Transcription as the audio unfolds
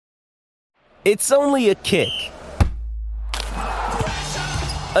It's only a kick,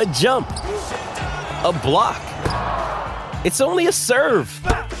 a jump, a block. It's only a serve.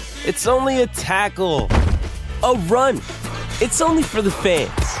 It's only a tackle, a run. It's only for the fans.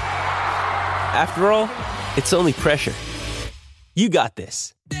 After all, it's only pressure. You got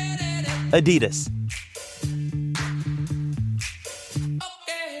this. Adidas.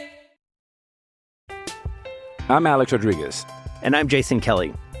 I'm Alex Rodriguez. And I'm Jason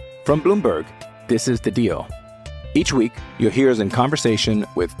Kelly. From Bloomberg, this is The Deal. Each week, you'll hear us in conversation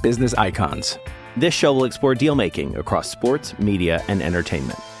with business icons. This show will explore deal-making across sports, media, and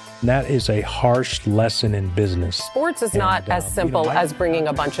entertainment. That is a harsh lesson in business. Sports is not as simple as bringing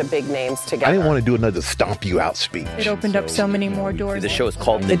a bunch of big names together. I didn't want to do another stomp you out speech. It opened up so many more doors. The show is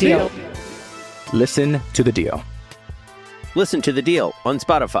called The Deal. Listen to The Deal. Listen to The Deal on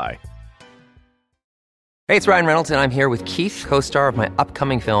Spotify. Hey, it's Ryan Reynolds, and I'm here with Keith, co-star of my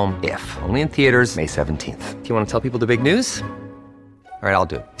upcoming film, If, only in theaters May 17th. Do you want to tell people the big news? All right, I'll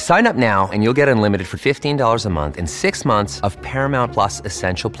do it. Sign up now and you'll get unlimited for $15 a month and 6 months of Paramount Plus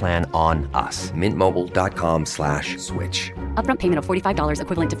Essential Plan on us. MintMobile.com/switch. Upfront payment of $45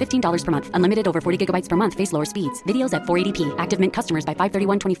 equivalent to $15 per month. Unlimited over 40 gigabytes per month. Face lower speeds. Videos at 480p. Active Mint customers by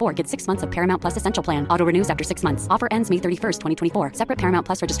 531.24 get 6 months of Paramount Plus Essential Plan. Auto renews after 6 months. Offer ends May 31st, 2024. Separate Paramount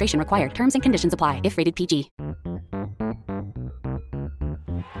Plus registration required. Terms and conditions apply if rated PG.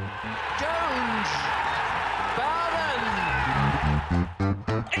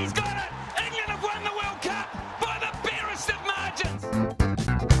 He's got it! England have won the World Cup by the barest of margins!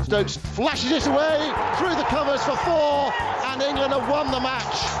 Stokes flashes it away through the covers for 4, and England have won the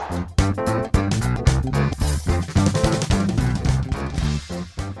match.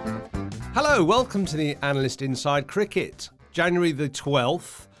 Hello, welcome to the Analyst Inside Cricket. January the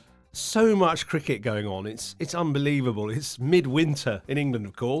 12th. So much cricket going on. It's unbelievable. It's midwinter in England,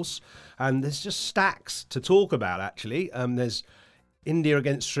 of course, and there's just stacks to talk about, actually. There's India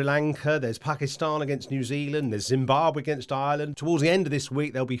against Sri Lanka, there's Pakistan against New Zealand, there's Zimbabwe against Ireland. Towards the end of this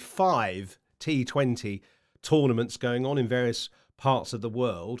week, there'll be 5 T20 tournaments going on in various parts of the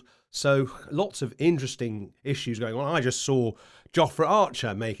world. So lots of interesting issues going on. I just saw Jofra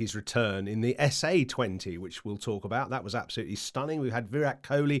Archer make his return in the SA20, which we'll talk about. That was absolutely stunning. We had Virat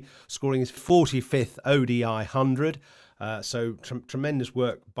Kohli scoring his 45th ODI 100. So tremendous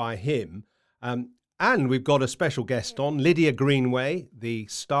work by him. And we've got a special guest on, Lydia Greenway, the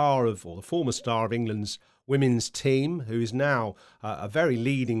former star of England's women's team, who is now a very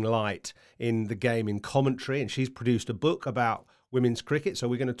leading light in the game in commentary. And she's produced a book about women's cricket, so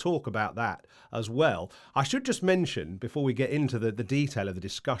we're going to talk about that as well. I should just mention, before we get into the detail of the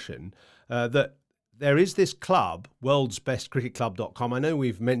discussion, that there is this club, worldsbestcricketclub.com. I know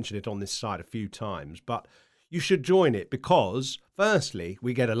we've mentioned it on this site a few times, but you should join it because, firstly,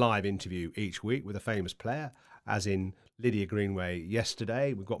 we get a live interview each week with a famous player, as in Lydia Greenway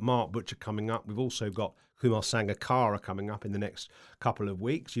yesterday. We've got Mark Butcher coming up. We've also got Kumar Sangakkara coming up in the next couple of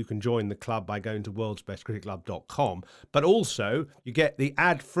weeks. You can join the club by going to worldsbestcricketclub.com. But also, you get the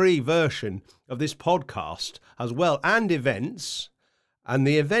ad-free version of this podcast as well, and events. And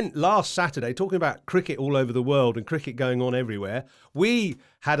the event last Saturday, talking about cricket all over the world and cricket going on everywhere, we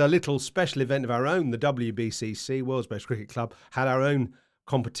had a little special event of our own. The WBCC, World's Best Cricket Club, had our own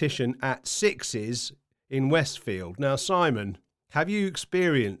competition at sixes in Westfield. Now, Simon, have you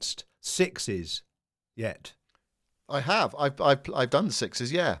experienced sixes yet? I have. I've done the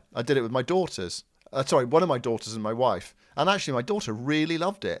sixes, yeah. I did it with my daughters. One of my daughters and my wife. And actually, my daughter really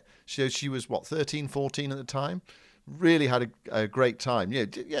loved it. She was, 13, 14 at the time? Really had a great time. Yeah,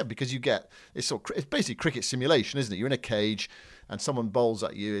 because you get it's basically cricket simulation, isn't it? You're in a cage and someone bowls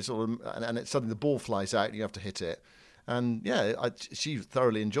at you. And suddenly the ball flies out and you have to hit it. And yeah, she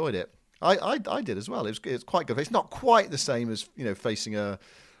thoroughly enjoyed it. I did as well. It was quite good. It's not quite the same as facing a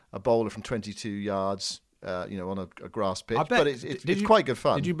bowler from 22 yards, on a grass pitch. But it's quite good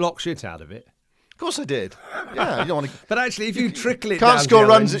fun. Did you block shit out of it? Of course I did. Yeah, you don't want to. But actually, if you trickle it, can't down score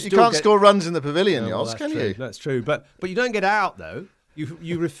runs. End, you can't score runs in the pavilion, Yoz, can true. you? That's true. But you don't get out though.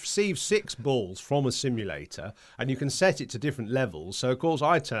 You receive 6 balls from a simulator, and you can set it to different levels. So of course,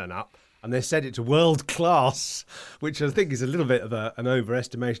 I turn up. And they set it to world class, which I think is a little bit of an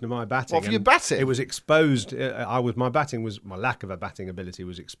overestimation of my batting. What, for your batting? It was exposed. My lack of a batting ability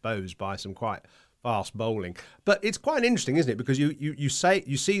was exposed by some quite fast bowling. But it's quite interesting, isn't it? Because you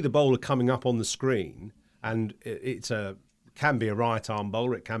see the bowler coming up on the screen, and can be a right arm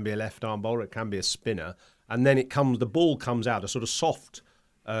bowler, it can be a left arm bowler, it can be a spinner, and then the ball comes out, a sort of soft,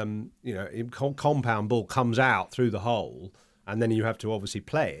 compound ball comes out through the hole. and then you have to obviously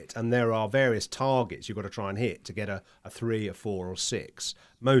play it. And there are various targets you've got to try and hit to get a 3, a 4 or 6,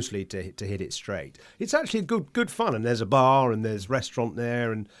 mostly to hit it straight. It's actually good fun, and there's a bar and there's restaurant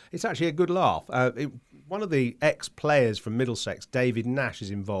there, and it's actually a good laugh. One of the ex-players from Middlesex, David Nash,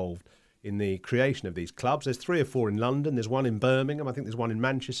 is involved in the creation of these clubs. There's 3 or 4 in London. There's one in Birmingham. I think there's one in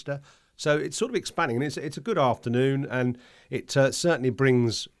Manchester. So it's sort of expanding, and it's a good afternoon, and it certainly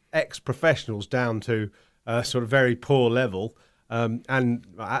brings ex-professionals down to sort of very poor level. And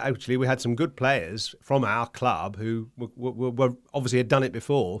actually, we had some good players from our club who were obviously had done it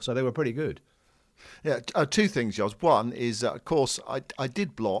before, so they were pretty good. Yeah, 2 things, Jos. One is, of course, I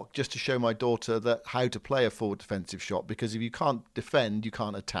did block just to show my daughter that how to play a forward defensive shot, because if you can't defend, you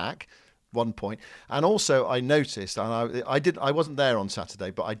can't attack. 1 point. And also I noticed, and I wasn't there on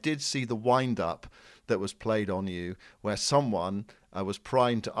Saturday, but I did see the wind-up that was played on you where someone was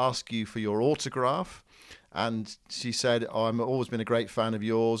primed to ask you for your autograph. And she said, I've always been a great fan of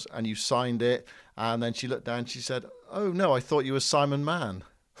yours, and you signed it. And then she looked down and she said, oh, no, I thought you were Simon Mann.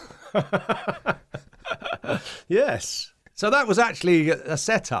 Yes. So that was actually a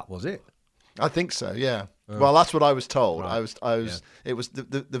setup, was it? I think so, yeah. Well, that's what I was told. Right. I was. Yeah. It was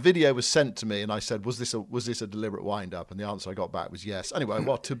the video was sent to me, and I said, "Was this a deliberate wind up?" And the answer I got back was yes. Anyway,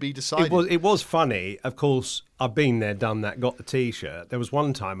 what to be decided. It was funny. Of course, I've been there, done that, got the T-shirt. There was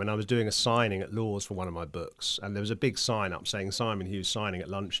one time when I was doing a signing at Lord's for one of my books, and there was a big sign up saying Simon Hughes signing at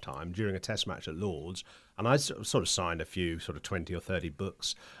lunchtime during a Test match at Lord's, and I sort of signed a few, sort of 20 or 30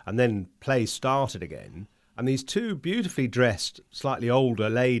 books, and then play started again, and these 2 beautifully dressed, slightly older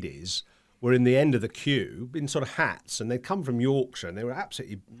ladies were in the end of the queue in sort of hats, and they'd come from Yorkshire, and they were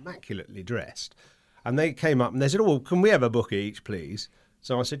absolutely immaculately dressed. And they came up and they said, oh, can we have a book each, please?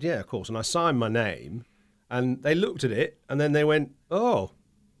 So I said, yeah, of course. And I signed my name, and they looked at it, and then they went, oh,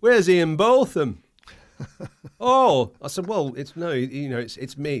 where's Ian Botham? Oh, I said, well, it's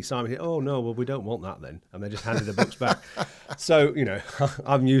me, Simon. Oh, no, well, we don't want that then. And they just handed the books back. So,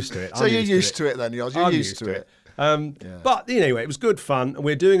 I'm used to it. So you're used to it then, Jos. You're used to it. But anyway, it was good fun.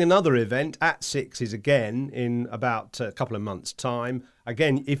 We're doing another event at Sixes again in about a couple of months' time.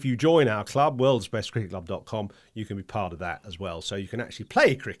 Again, if you join our club, worldsbestcricketclub.com, you can be part of that as well. So you can actually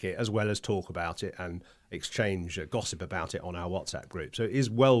play cricket as well as talk about it and exchange gossip about it on our WhatsApp group. So it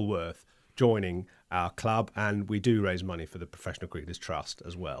is well worth joining our club, and we do raise money for the Professional Cricketers Trust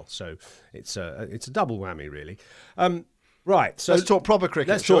as well. So it's a double whammy, really. Right, so let's talk proper cricket.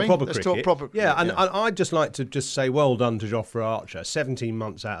 Let's talk proper cricket. Talk proper cricket. Yeah, and I'd just like to just say well done to Jofra Archer. 17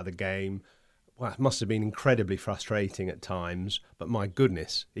 months out of the game. Well, it must have been incredibly frustrating at times, but my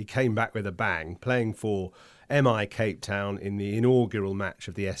goodness, he came back with a bang, playing for MI Cape Town in the inaugural match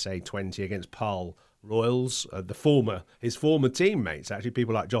of the SA20 against Pal Royals, his former teammates, actually,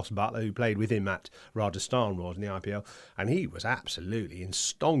 people like Joss Butler, who played with him at Rajasthan Royals in the IPL, and he was absolutely in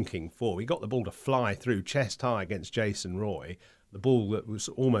stonking form. He got the ball to fly through chest high against Jason Roy, the ball that was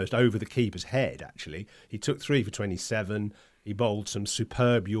almost over the keeper's head, actually. He took 3 for 27. He bowled some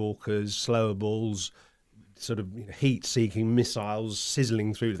superb Yorkers, slower balls, sort of heat-seeking missiles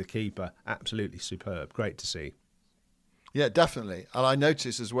sizzling through to the keeper. Absolutely superb. Great to see. Yeah, definitely. And I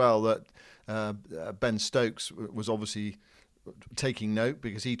noticed as well that Ben Stokes was obviously taking note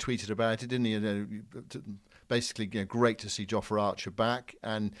because he tweeted about it, didn't he? Basically, great to see Jofra Archer back.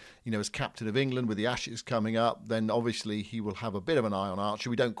 And, as captain of England with the Ashes coming up, then obviously he will have a bit of an eye on Archer.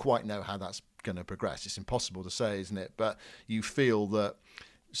 We don't quite know how that's going to progress. It's impossible to say, isn't it? But you feel that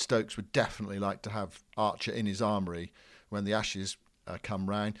Stokes would definitely like to have Archer in his armoury when the Ashes come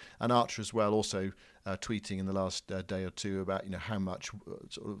round. And Archer as well also tweeting in the last day or two about how much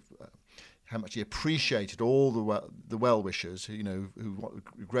how much he appreciated all the well-wishers, who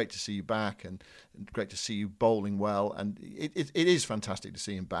great to see you back and great to see you bowling well. And it is fantastic to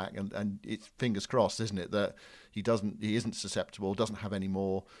see him back. And it's fingers crossed, isn't it, that he isn't susceptible, doesn't have any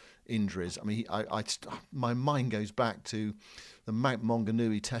more injuries. I mean, my mind goes back to the Mount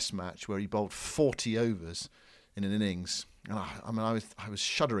Maunganui Test match where he bowled 40 overs in an innings. And I was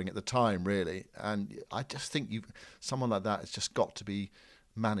shuddering at the time, really. And I just think someone like that has just got to be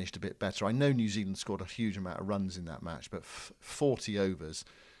managed a bit better. I know New Zealand scored a huge amount of runs in that match, but 40 overs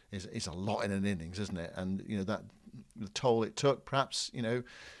is a lot in an innings, isn't it? And that the toll it took, perhaps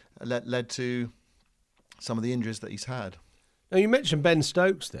led to some of the injuries that he's had. Now, you mentioned Ben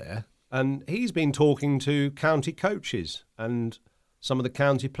Stokes there, and he's been talking to county coaches and some of the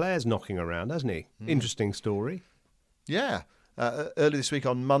county players knocking around, hasn't he? Interesting story. Yeah. Early this week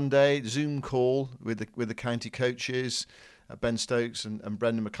on Monday, Zoom call with the county coaches, Ben Stokes and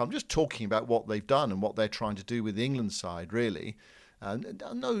Brendan McCullum, just talking about what they've done and what they're trying to do with the England side, really.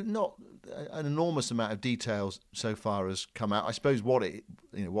 No, not an enormous amount of details so far has come out. I suppose what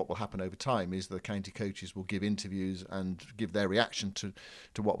will happen over time is the county coaches will give interviews and give their reaction to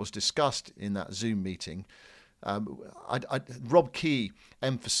what was discussed in that Zoom meeting. Rob Key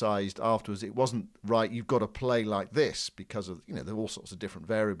emphasised afterwards it wasn't right. You've got to play like this because of there are all sorts of different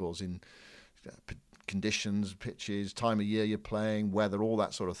variables in conditions, pitches, time of year you're playing, weather, all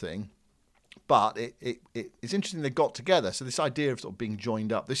that sort of thing. But it's interesting they got together. So this idea of sort of being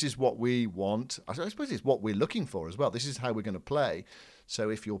joined up, this is what we want. I suppose it's what we're looking for as well. This is how we're going to play. So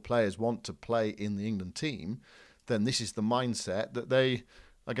if your players want to play in the England team, then this is the mindset that they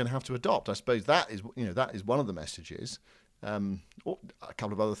are going to have to adopt. I suppose that is one of the messages. A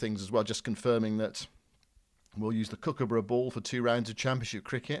couple of other things as well, just confirming that we'll use the Kookaburra ball for 2 rounds of Championship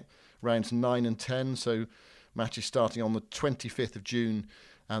cricket, rounds 9 and 10. So matches starting on the 25th of June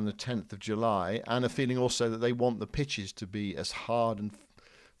and the 10th of July, and a feeling also that they want the pitches to be as hard and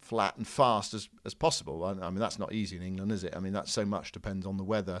flat and fast as possible. I mean, that's not easy in England, is it? I mean, that so much depends on the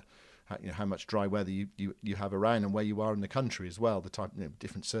weather, how much dry weather you have around and where you are in the country as well. The type,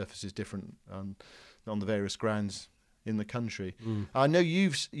 different surfaces, different on the various grounds in the country. I know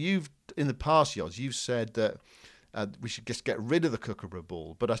you've in the past, Yoz, you've said that we should just get rid of the Kookaburra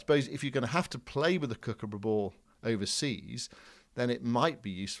ball. But I suppose if you're going to have to play with the Kookaburra ball overseas, then it might be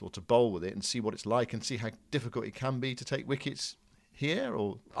useful to bowl with it and see what it's like and see how difficult it can be to take wickets here.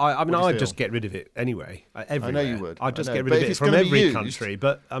 Or I mean, I'd just get rid of it anyway. Everywhere. I know you would. I'd just get rid of it from every country.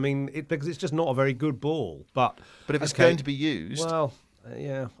 But I mean, because it's just not a very good ball. But if it's going to be used, well,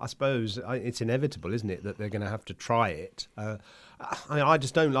 yeah, I suppose it's inevitable, isn't it, that they're going to have to try it. I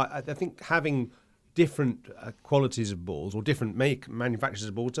just don't like. I think having different qualities of balls or different manufacturers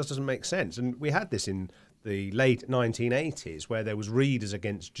of balls just doesn't make sense. And we had this in the late 1980s where there was Readers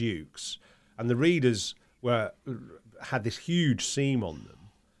against Dukes, and the Readers had this huge seam on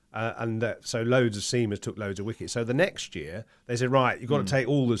them, so loads of seamers took loads of wickets. So the next year they said, right, you've got to take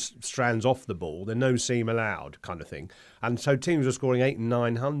all the strands off the ball, there's no seam allowed, kind of thing. And so teams were scoring 800 and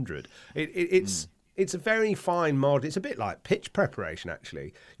 900. It's a very fine margin. It's a bit like pitch preparation,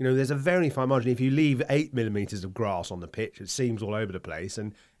 actually. There's a very fine margin. If you leave 8 millimetres of grass on the pitch, it seems all over the place.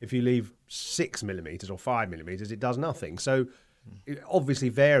 And if you leave 6 millimetres or 5 millimetres, it does nothing. So it obviously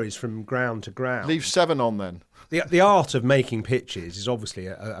varies from ground to ground. Leave 7 on then. The art of making pitches is obviously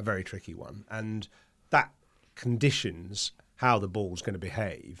a very tricky one. And that conditions how the ball's going to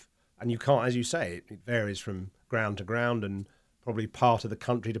behave. And you can't, as you say, it varies from ground to ground and probably part of the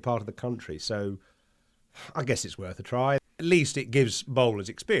country to part of the country. So I guess it's worth a try. At least it gives bowlers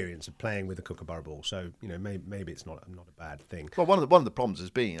experience of playing with a Kookaburra ball. So maybe it's not a bad thing. Well, one of the problems has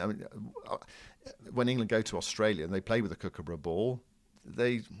been, I mean, when England go to Australia and they play with a Kookaburra ball,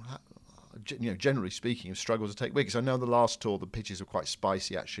 they, generally speaking, have struggled to take wickets. I know on the last tour the pitches were quite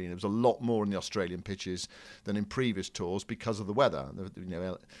spicy actually, and there was a lot more in the Australian pitches than in previous tours because of the weather.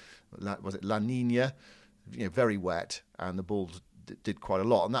 Was it La Nina? Very wet, and the balls did quite a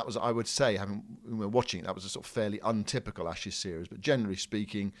lot, and that was, I would say, when we were watching it, that was a sort of fairly untypical Ashes series. But generally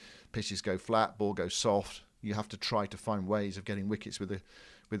speaking, pitches go flat, ball goes soft. You have to try to find ways of getting wickets with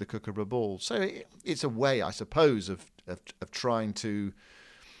the Kookaburra ball. So it's a way, I suppose, of trying to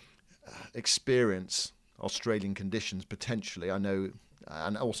experience Australian conditions potentially. I know,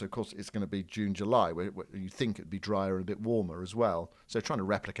 and also, of course, it's going to be June, July, where you think it'd be drier and a bit warmer as well. So trying to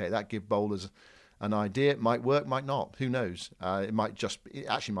replicate that, give bowlers an idea. It might work, might not. Who knows? It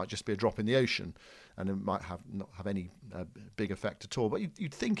actually might just be a drop in the ocean, and it might not have any big effect at all. But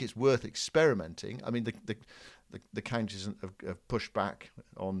you'd think it's worth experimenting. I mean, the counties have pushed back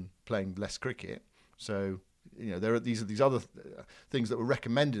on playing less cricket, so there are these other things that were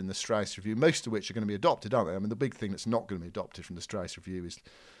recommended in the Strauss Review, most of which are going to be adopted, aren't they? I mean, the big thing that's not going to be adopted from the Strauss Review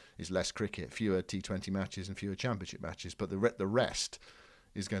is less cricket, fewer T20 matches and fewer Championship matches, but the rest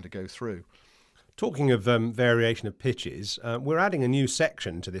is going to go through. Talking of variation of pitches, we're adding a new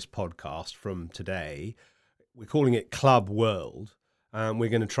section to this podcast from today. We're calling it Club World. We're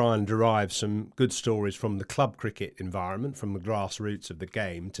going to try and derive some good stories from the club cricket environment, from the grassroots of the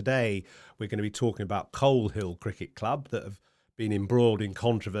game. Today, we're going to be talking about Coal Hill Cricket Club that have been embroiled in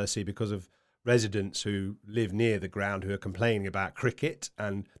controversy because of residents who live near the ground who are complaining about cricket,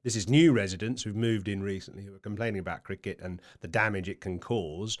 and this is new residents who've moved in recently who are complaining about cricket and the damage it can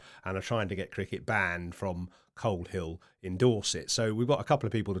cause and are trying to get cricket banned from Cold Hill in Dorset. So we've got a couple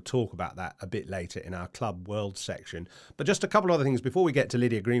of people to talk about that a bit later in our Club World section. But just a couple of other things before we get to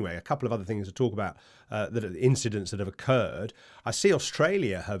Lydia Greenway, a couple of other things to talk about, that are incidents that have occurred. I see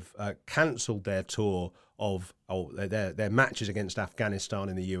Australia have cancelled their tour of their matches against Afghanistan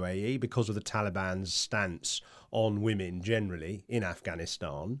in the UAE because of the Taliban's stance on women generally in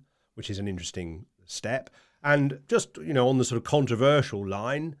Afghanistan, which is an interesting step. And just, on the sort of controversial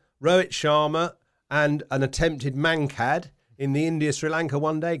line, Rohit Sharma and an attempted mankad in the India-Sri Lanka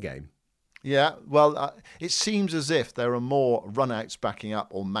one-day game. Yeah, well, it seems as if there are more run-outs backing up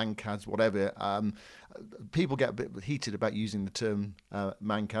or mankads, whatever. People get a bit heated about using the term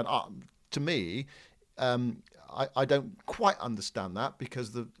mankad. To me, I don't quite understand that,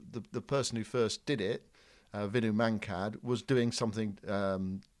 because the person who first did it, Vinu Mankad, was doing something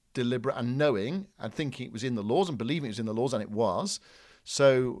deliberate and knowing and thinking it was in the laws and believing it was in the laws, and it was.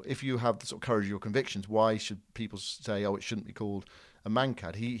 So if you have the sort of courage of your convictions, why should people say, it shouldn't be called a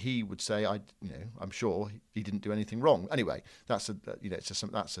mankad? He would say, I'm sure he didn't do anything wrong. Anyway, that's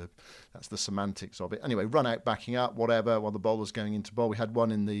the semantics of it. Anyway, run out, backing up, whatever, while the bowler's going into bowl. We had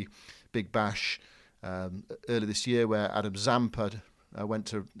one in the Big Bash earlier this year where Adam Zampa went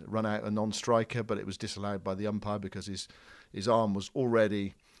to run out a non-striker, but it was disallowed by the umpire because his arm was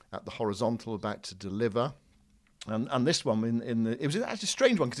already at the horizontal, about to deliver. And this one it was actually a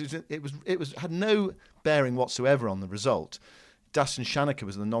strange one, because it had no bearing whatsoever on the result. Dasan Shanaka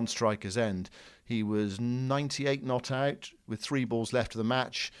was the non-striker's end. He was 98 not out with 3 balls left of the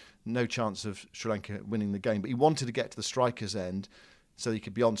match. No chance of Sri Lanka winning the game, but he wanted to get to the striker's end so he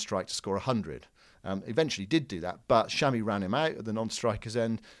could be on strike to score 100. Eventually did do that, but Shami ran him out at the non-striker's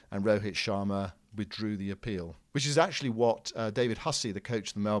end, and Rohit Sharma withdrew the appeal, which is actually what David Hussey, the coach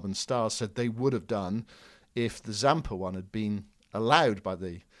of the Melbourne Stars, said they would have done if the Zampa one had been allowed by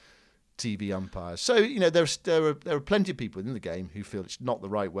the TV umpires. So, there are plenty of people in the game who feel it's not the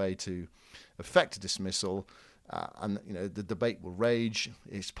right way to effect a dismissal, and the debate will rage.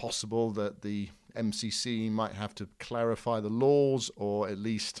 It's possible that the MCC might have to clarify the laws, or at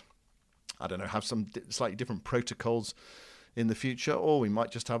least, have some slightly different protocols in the future, or we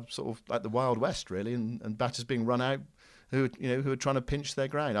might just have sort of like the Wild West, really, and batters being run out who are trying to pinch their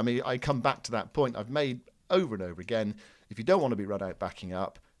ground. I mean, I come back to that point I've made over and over again. If you don't want to be run out backing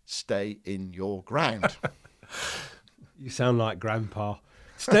up, stay in your ground. You sound like Grandpa.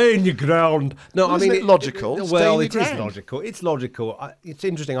 Stay in your ground. No, well, isn't it logical? It is logical. It's logical. It's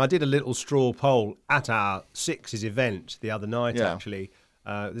interesting. I did a little straw poll at our Sixes event the other night, actually.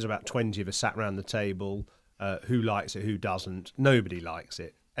 There's about 20 of us sat around the table. Who likes it, who doesn't? Nobody likes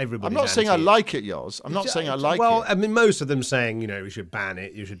it. Everybody's I'm not saying I like it, Yoz. I'm not saying I like it. Well, I mean, most of them saying, we should ban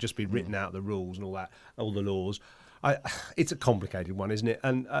it. You should just be written out the rules and all that, all the laws. It's a complicated one, isn't it?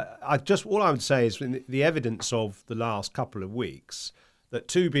 And all I would say is the evidence of the last couple of weeks that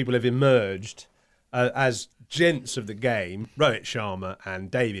 2 people have emerged as gents of the game, Rohit Sharma and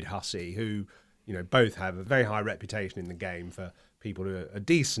David Hussey, who both have a very high reputation in the game for people who are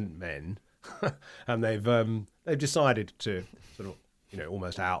decent men, and they've decided to sort of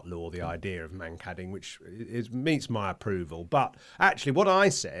almost outlaw the idea of mankadding, which meets my approval. But actually, what I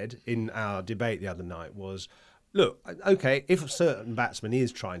said in our debate the other night was, look, okay, if a certain batsman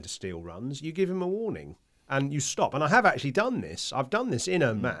is trying to steal runs, you give him a warning and you stop. And I have actually done this. I've done this in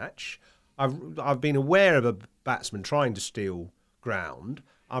a match. I've been aware of a batsman trying to steal ground.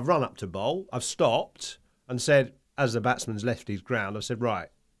 I've run up to bowl. I've stopped and said, as the batsman's left his ground, I've said, right,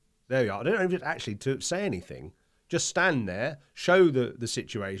 there you are. I don't even actually to say anything. Just stand there, show the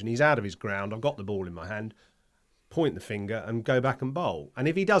situation. He's out of his ground. I've got the ball in my hand. Point the finger and go back and bowl. And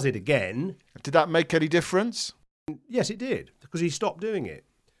if he does it again... Did that make any difference? Yes, it did, because he stopped doing it.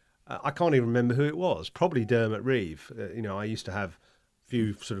 I can't even remember who it was. Probably Dermot Reeve. I used to have a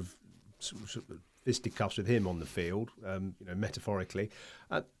few sort of fisticuffs with him on the field, metaphorically.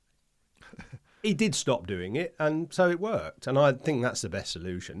 He did stop doing it, and so it worked. And I think that's the best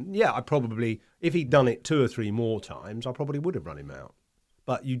solution. Yeah, if he'd done it 2 or 3 more times, I probably would have run him out.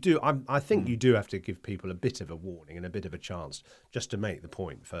 But I think you do have to give people a bit of a warning and a bit of a chance just to make the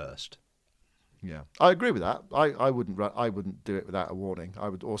point first. Yeah, I agree with that. I wouldn't do it without a warning. I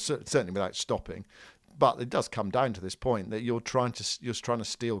would, or certainly without stopping. But it does come down to this point that you're trying to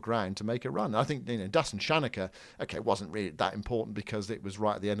steal ground to make a run. I think Dasan Shanaka, okay, it wasn't really that important because it was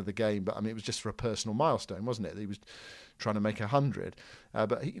right at the end of the game. But I mean, it was just for a personal milestone, wasn't it? He was trying to make 100,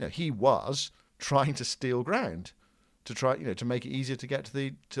 but he was trying to steal ground to try to make it easier to get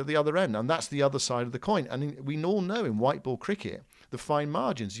to the other end, and that's the other side of the coin. And we all know in white ball cricket the fine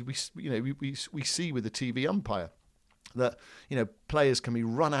margins we see with the TV umpire. that, players can be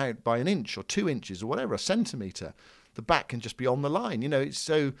run out by an inch or 2 inches or whatever, a centimetre. The bat can just be on the line.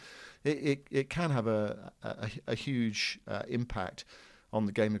 So it can have a huge impact on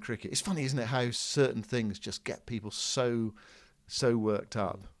the game of cricket. It's funny, isn't it, how certain things just get people so worked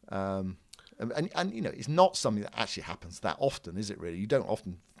up. And it's not something that actually happens that often, is it really? You don't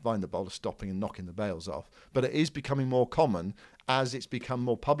often find the bowler stopping and knocking the bails off. But it is becoming more common as it's become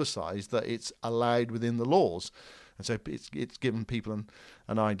more publicised that it's allowed within the laws. And so it's given people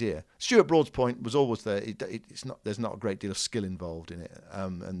an idea. Stuart Broad's point was always there. There's not a great deal of skill involved in it.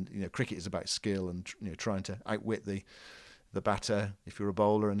 And cricket is about skill and trying to outwit the batter if you're a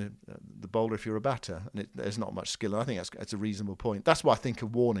bowler and the bowler if you're a batter. And there's not much skill. And I think that's a reasonable point. That's why I think a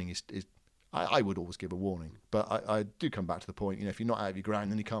warning is I would always give a warning. But I do come back to the point, if you're not out of your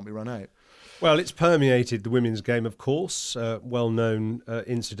ground, then you can't be run out. Well, it's permeated the women's game, of course. Well-known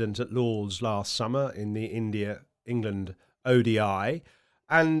incident at Lord's last summer in the England ODI.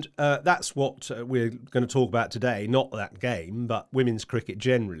 And that's what we're going to talk about today. Not that game, but women's cricket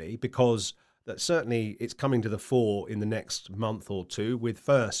generally, because that certainly it's coming to the fore in the next month or two with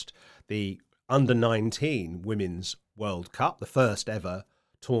first the Under-19 Women's World Cup, the first ever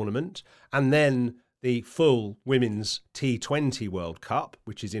tournament, and then the full Women's T20 World Cup,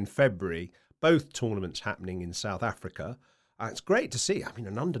 which is in February, both tournaments happening in South Africa. It's great to see. I mean,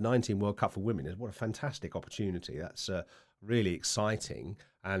 an Under-19 World Cup for women, what a fantastic opportunity. That's really exciting.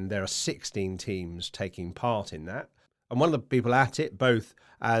 And there are 16 teams taking part in that. And one of the people at it, both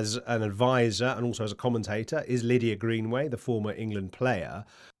as an advisor and also as a commentator, is Lydia Greenway, the former England player.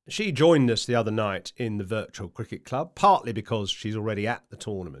 She joined us the other night in the Virtual Cricket Club, partly because she's already at the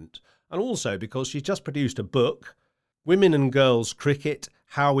tournament, and also because she's just produced a book, Women and Girls Cricket,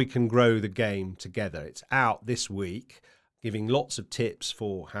 How We Can Grow the Game Together. It's out this week, giving lots of tips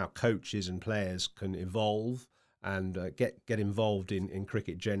for how coaches and players can evolve and get involved in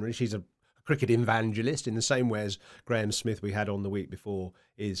cricket generally. She's a cricket evangelist in the same way as Graham Smith we had on the week before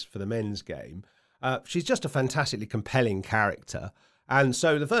is for the men's game. She's just a fantastically compelling character. And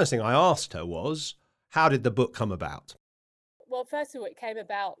so the first thing I asked her was, how did the book come about? Well, first of all, it came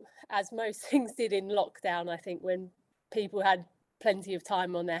about, as most things did in lockdown, I think, when people had plenty of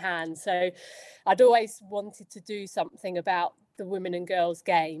time on their hands. So I'd always wanted to do something about the women and girls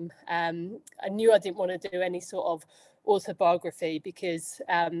game. I knew I didn't want to do any sort of autobiography because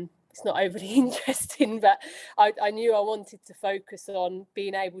it's not overly interesting, but I knew I wanted to focus on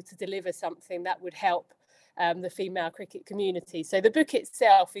being able to deliver something that would help the female cricket community. So the book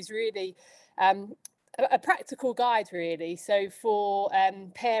itself is really a practical guide, really. So for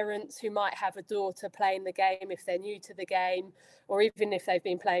parents who might have a daughter playing the game if they're new to the game, or even if they've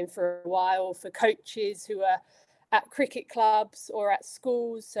been playing for a while, for coaches who are at cricket clubs or at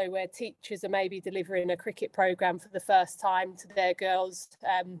schools, so where teachers are maybe delivering a cricket programme for the first time to their girls.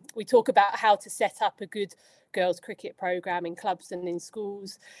 We talk about how to set up a good girls cricket programme in clubs and in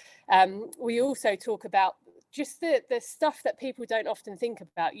schools. We also talk about just the stuff that people don't often think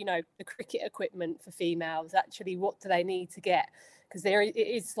about, the cricket equipment for females. Actually, what do they need to get? Because it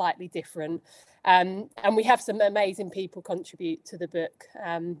is slightly different. And we have some amazing people contribute to the book.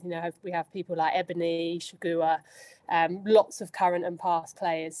 We have people like Ebony, Shagua, lots of current and past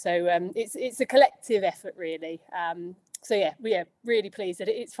players. So it's a collective effort, really. We're really pleased that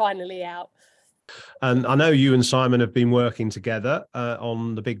it's finally out. And I know you and Simon have been working together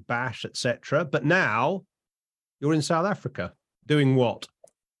on the Big Bash, etc. But now you're in South Africa. Doing what?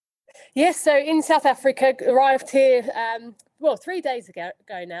 Yes, so in South Africa, arrived here 3 days ago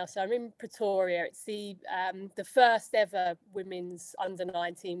now. So I'm in Pretoria. It's the first ever Women's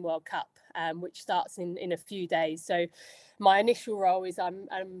Under-19 World Cup, which starts in a few days. So my initial role is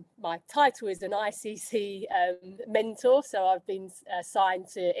my title is an ICC mentor. So I've been assigned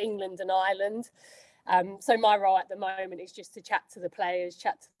to England and Ireland. So my role at the moment is just to chat to the players,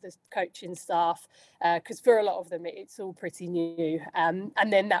 chat to the coaching staff, because for a lot of them it's all pretty new. And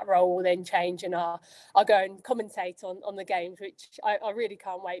then that role will then change, and I'll go and commentate on the games, which I really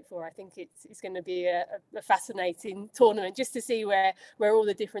can't wait for. I think it's going to be a fascinating tournament just to see where all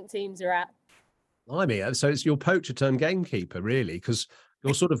the different teams are at. So it's your poacher turned gamekeeper, really, because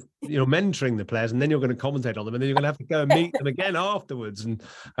you're sort of, mentoring the players, and then you're going to commentate on them, and then you're going to have to go and meet them again afterwards, and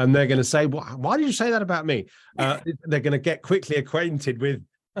they're going to say, "Why did you say that about me?" They're going to get quickly acquainted with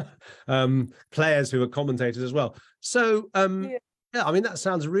players who are commentators as well. So, that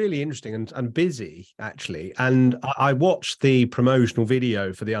sounds really interesting and busy, actually. And I watched the promotional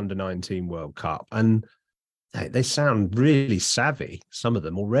video for the Under-19 World Cup, and they sound really savvy. Some of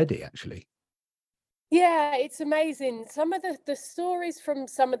them already, actually. Yeah, it's amazing. Some of the stories from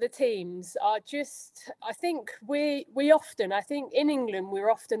some of the teams are just, I think I think in England,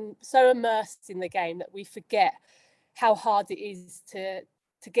 we're often so immersed in the game that we forget how hard it is to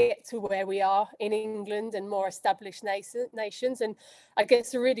get to where we are in England and more established nations. And I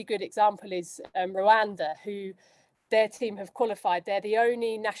guess a really good example is Rwanda, who their team have qualified. They're the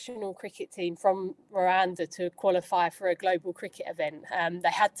only national cricket team from Rwanda to qualify for a global cricket event.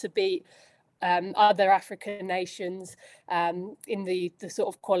 They had to beat other African nations in the sort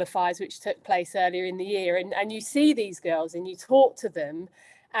of qualifiers which took place earlier in the year. And you see these girls and you talk to them,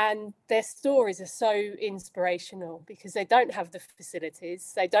 and their stories are so inspirational because they don't have the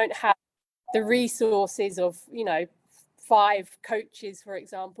facilities, they don't have the resources of, 5 coaches, for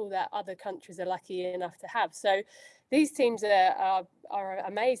example, that other countries are lucky enough to have. So these teams are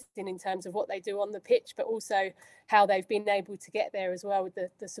amazing in terms of what they do on the pitch, but also how they've been able to get there as well with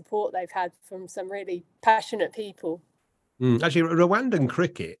the support they've had from some really passionate people. Actually, Rwandan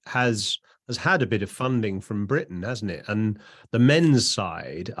cricket has had a bit of funding from Britain, hasn't it? And the men's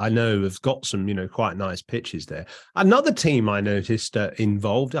side, I know, have got some, quite nice pitches there. Another team I noticed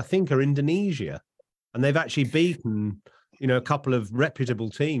involved, I think, are Indonesia, and they've actually beaten, a couple of reputable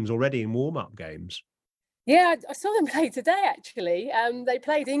teams already in warm-up games. Yeah, I saw them play today, actually. They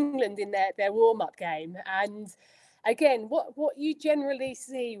played England in their warm-up game. And again, what you generally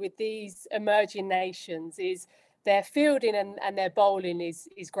see with these emerging nations is their fielding and their bowling is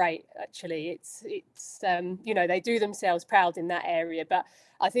great, actually. It's they do themselves proud in that area. But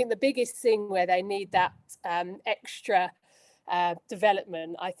I think the biggest thing where they need that extra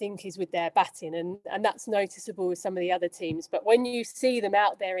development, I think, is with their batting. And that's noticeable with some of the other teams. But when you see them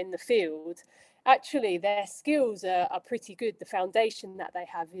out there in the field, actually their skills are pretty good. The foundation that they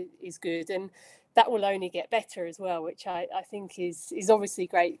have is good. And that will only get better as well, which I think is obviously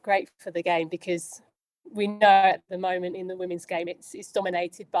great for the game, because we know at the moment in the women's game it's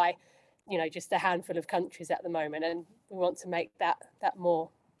dominated by just a handful of countries at the moment, and we want to make that more.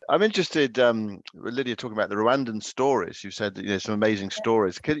 I'm interested, Lydia, talking about the Rwandan stories. You said that some amazing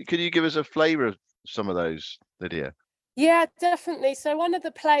stories. Could you give us a flavour of some of those, Lydia? Yeah, definitely. So one of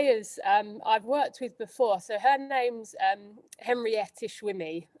the players I've worked with before, so her name's Henriette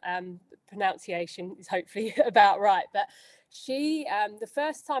Ishwimi. Pronunciation is hopefully about right, but she, the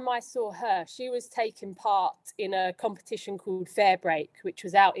first time I saw her, she was taking part in a competition called Fair Break, which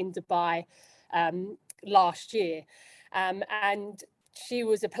was out in Dubai last year. And she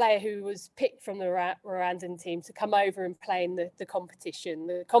was a player who was picked from the Rwandan team to come over and play in the competition.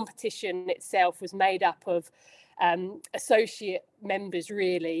 The competition itself was made up of associate members,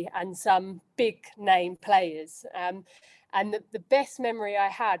 really, and some big name players. And the best memory I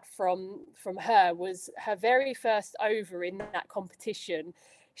had from her was her very first over in that competition.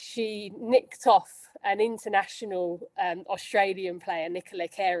 She nicked off an international Australian player, Nicola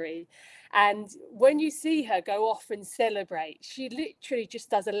Carey. And when you see her go off and celebrate, she literally just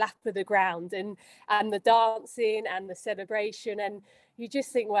does a lap of the ground and the dancing and the celebration. And you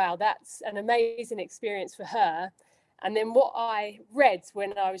just think, wow, that's an amazing experience for her. And then what I read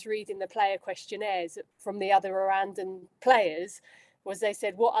when I was reading the player questionnaires from the other Rwandan players was they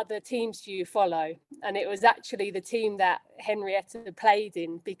said, what other teams do you follow? And it was actually the team that Henrietta played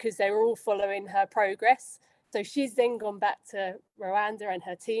in, because they were all following her progress. So she's then gone back to Rwanda and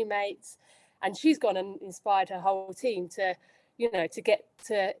her teammates, and she's gone and inspired her whole team to get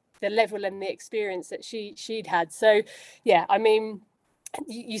to the level and the experience that she'd had. So, yeah, I mean,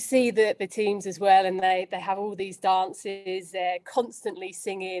 you see the teams as well, and they have all these dances. They're constantly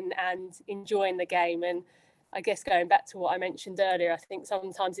singing and enjoying the game. And I guess going back to what I mentioned earlier, I think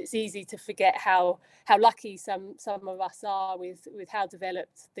sometimes it's easy to forget how lucky some of us are with how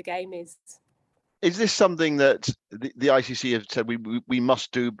developed the game is. Is this something that the ICC have said we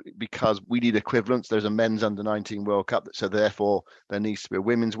must do because we need equivalents? There's a men's under-19 World Cup, so therefore there needs to be a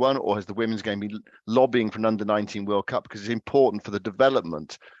women's one, or has the women's game been lobbying for an under-19 World Cup because it's important for the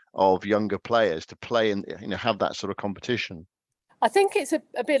development of younger players to play and have that sort of competition? I think it's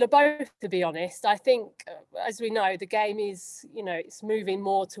a bit of both, to be honest. I think, as we know, the game is, it's moving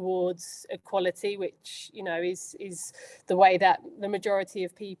more towards equality, which, is the way that the majority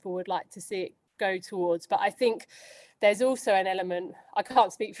of people would like to see it go towards. But I think there's also an element, I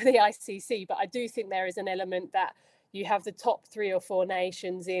can't speak for the ICC, but I do think there is an element that you have the top 3 or 4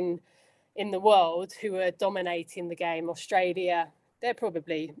 nations in the world who are dominating the game. Australia, they're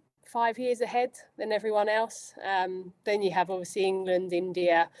probably 5 years ahead than everyone else. Then you have obviously England,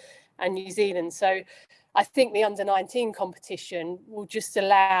 India and New Zealand. So I think the under-19 competition will just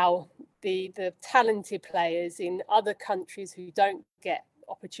allow the talented players in other countries who don't get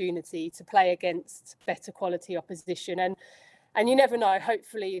opportunity to play against better quality opposition. And you never know,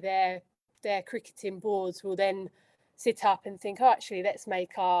 hopefully their cricketing boards will then sit up and think, oh, actually, let's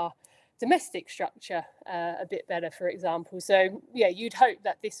make our domestic structure a bit better, for example. So, yeah, you'd hope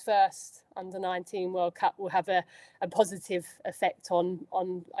that this first Under-19 World Cup will have a positive effect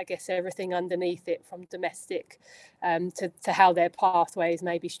on, I guess, everything underneath it, from domestic to how their pathways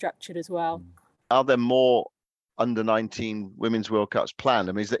may be structured as well. Are there more Under-19 Women's World Cups planned?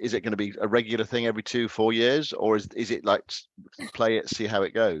 I mean, is it going to be a regular thing every 2-4 years, or is it like play it, see how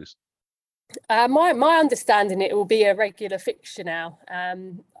it goes? My understanding, it will be a regular fixture now.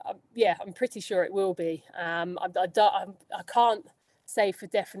 Yeah, I'm pretty sure it will be. I can't say for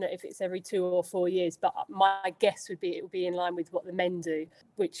definite if it's every 2 or 4 years, but my guess would be it will be in line with what the men do,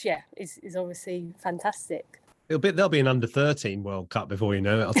 which, yeah, is obviously fantastic. There'll be an Under-13 World Cup before you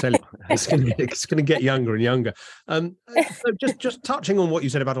know it. I'll tell you, it's going to get younger and younger. So just touching on what you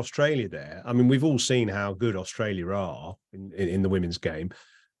said about Australia there. I mean, we've all seen how good Australia are in the women's game.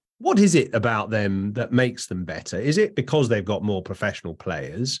 What is it about them that makes them better? Is it because they've got more professional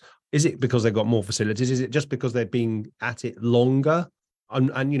players? Is it because they've got more facilities? Is it just because they've been at it longer?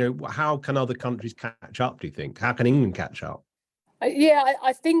 And you know, how can other countries catch up, do you think? How can England catch up? Yeah,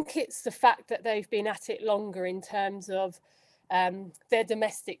 I think it's the fact that they've been at it longer in terms of their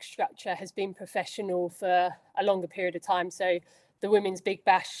domestic structure has been professional for a longer period of time. So the Women's Big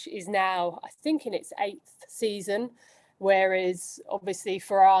Bash is now, I think, in its 8th season. Whereas, obviously,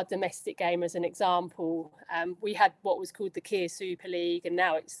 for our domestic game, as an example, we had what was called the Kia Super League, and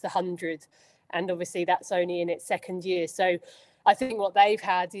now it's the 100. And obviously, that's only in its 2nd year. So I think what they've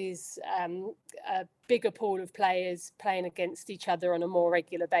had is a bigger pool of players playing against each other on a more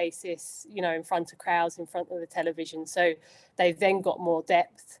regular basis, you know, in front of crowds, in front of the television. So they've then got more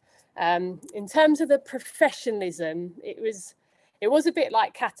depth. In terms of the professionalism, it was a bit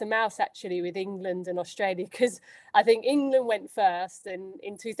like cat and mouse, actually, with England and Australia, because I think England went first, and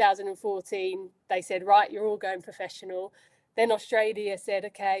in 2014 they said, right, you're all going professional. Then Australia said,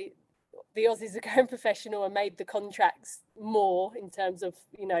 okay, the Aussies are going professional, and made the contracts more in terms of,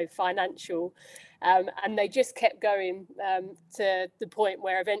 you know, financial, and they just kept going to the point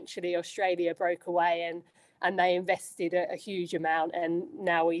where eventually Australia broke away and they invested a huge amount, and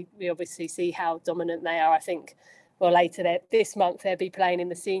now we obviously see how dominant they are. I think, well, later this month they'll be playing in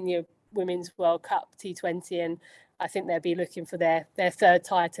the Senior Women's World Cup T20, and I think they'll be looking for their 3rd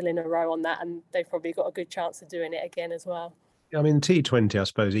title in a row on that, and they've probably got a good chance of doing it again as well. I mean, T20, I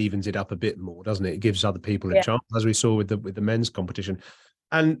suppose, evens it up a bit more, doesn't it? It gives other people a chance, as we saw with the men's competition.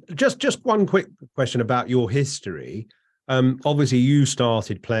 And just one quick question about your history. Obviously, you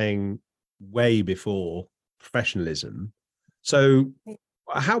started playing way before professionalism. So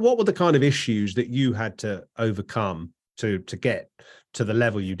what were the kind of issues that you had to overcome to get to the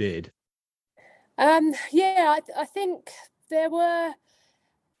level you did? Yeah, I think there were.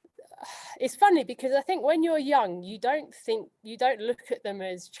 It's funny because I think when you're young, you don't look at them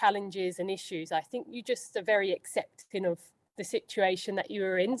as challenges and issues. I think you just are very accepting of the situation that you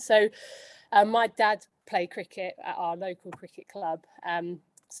were in. So my dad played cricket at our local cricket club.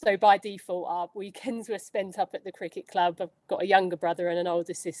 So by default, our weekends were spent up at the cricket club. I've got a younger brother and an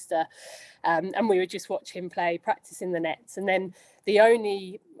older sister, and we would just watch him play, practicing the nets. And then the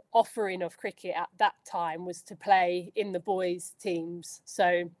only offering of cricket at that time was to play in the boys' teams.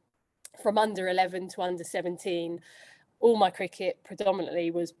 So from under 11 to under 17, all my cricket predominantly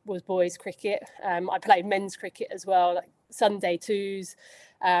was boys' cricket. I played men's cricket as well, like Sunday twos.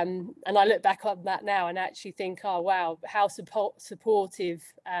 And I look back on that now and actually think, oh, wow, how supportive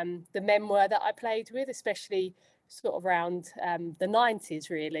the men were that I played with, especially sort of around the 90s,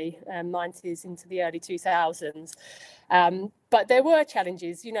 really, 90s into the early 2000s. But there were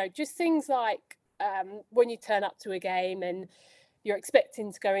challenges, you know, just things like when you turn up to a game and you're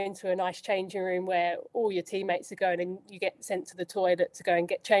expecting to go into a nice changing room where all your teammates are going, and you get sent to the toilet to go and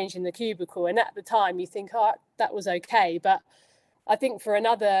get changed in the cubicle. And at the time you think, oh, that was okay. But I think for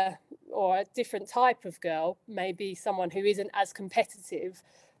another or a different type of girl, maybe someone who isn't as competitive,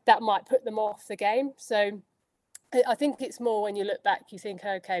 that might put them off the game. So I think it's more when you look back, you think,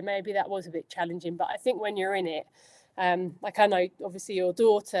 okay, maybe that was a bit challenging. But I think when you're in it, like I know, obviously your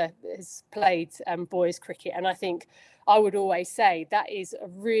daughter has played boys cricket, and I think I would always say that is a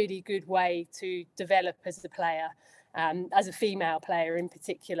really good way to develop as a player, as a female player in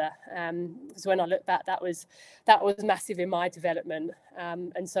particular. Because when I look back, that was massive in my development,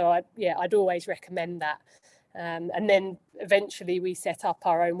 and so I'd always recommend that. And then eventually we set up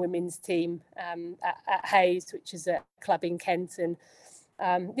our own women's team at Hayes, which is a club in Kent, and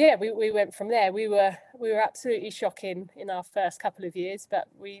yeah, we went from there. We were absolutely shocking in our first couple of years, but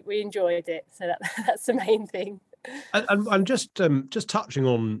we enjoyed it. So that's the main thing. And just touching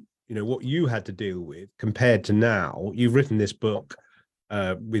on, you know, what you had to deal with compared to now. You've written this book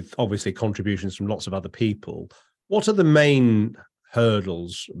with obviously contributions from lots of other people. What are the main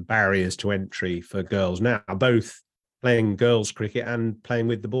hurdles, barriers to entry for girls now, both playing girls cricket and playing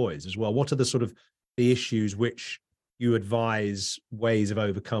with the boys as well? What are the sort of the issues which you advise ways of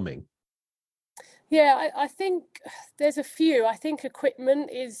overcoming? Yeah, I think there's a few. I think equipment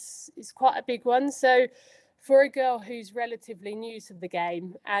is quite a big one. So for a girl who's relatively new to the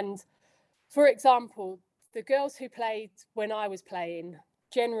game, and for example, the girls who played when I was playing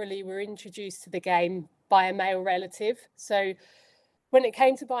generally were introduced to the game by a male relative. So when it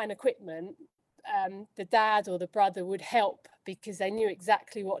came to buying equipment, the dad or the brother would help because they knew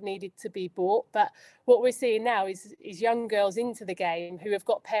exactly what needed to be bought. But what we're seeing now is young girls into the game who have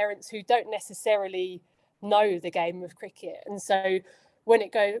got parents who don't necessarily know the game of cricket. And so when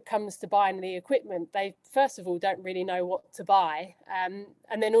it comes to buying the equipment, they first of all don't really know what to buy. And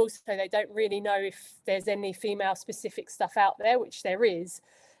then also they don't really know if there's any female specific stuff out there, which there is.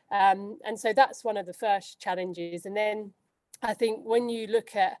 And so that's one of the first challenges. And then I think when you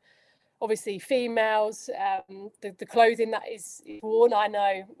look at obviously females, the clothing that is worn, I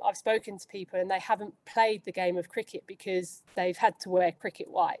know I've spoken to people and they haven't played the game of cricket because they've had to wear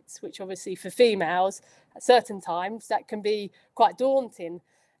cricket whites, which obviously for females at certain times that can be quite daunting.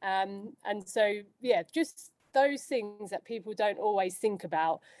 And so, yeah, just those things that people don't always think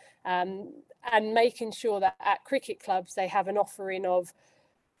about, and making sure that at cricket clubs they have an offering of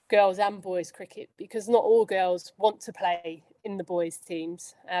girls and boys cricket, because not all girls want to play in the boys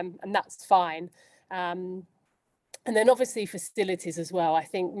teams, and that's fine. And then obviously facilities as well. I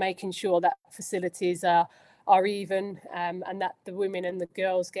think making sure that facilities are even, and that the women and the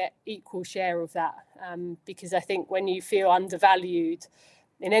girls get equal share of that, because I think when you feel undervalued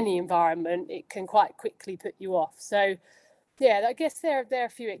in any environment, it can quite quickly put you off. So yeah, I guess there are a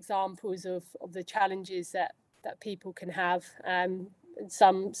few examples of the challenges that people can have.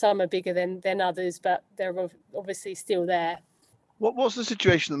 Some are bigger than others, but they're obviously still there. What's the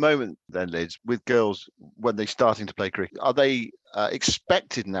situation at the moment then, Liz, with girls when they're starting to play cricket? Are they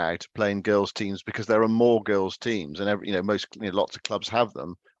expected now to play in girls' teams because there are more girls' teams, and lots of clubs have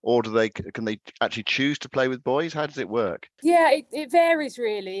them, or can they actually choose to play with boys? How does it work? Yeah, it varies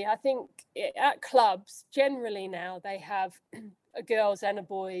really. I think at clubs generally now they have a girls and a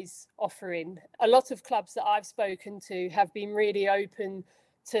boys offering. A lot of clubs that I've spoken to have been really open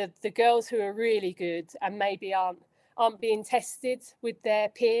to the girls who are really good and maybe aren't being tested with their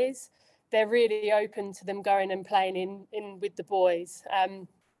peers. They're really open to them going and playing in with the boys. And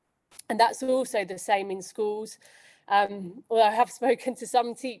that's also the same in schools. Well, I have spoken to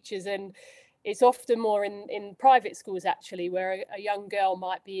some teachers, and it's often more in private schools actually, where a young girl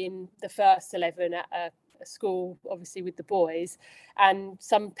might be in the first 11 at a school, obviously with the boys, and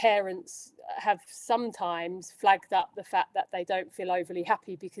some parents have sometimes flagged up the fact that they don't feel overly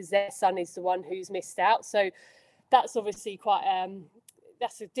happy because their son is the one who's missed out. So that's obviously quite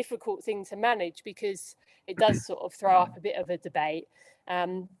that's a difficult thing to manage, because it does sort of throw up a bit of a debate.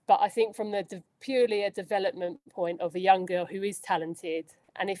 But I think from the purely a development point of a young girl who is talented,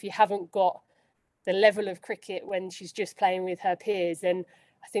 and if you haven't got the level of cricket when she's just playing with her peers, then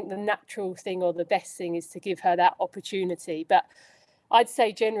I think the natural thing or the best thing is to give her that opportunity. But I'd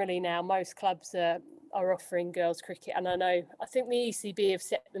say generally now most clubs are offering girls cricket, and I think the ECB have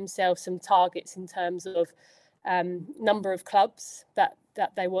set themselves some targets in terms of number of clubs that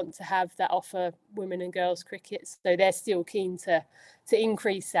they want to have that offer women and girls cricket. So they're still keen to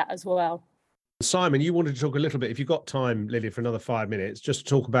increase that as well. Simon, you wanted to talk a little bit, if you've got time, Lily, for another 5 minutes, just to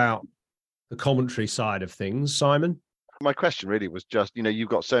talk about the commentary side of things. Simon? My question really was just, you've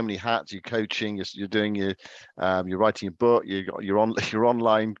got so many hats. You're coaching, you're doing you're writing your book, you've got your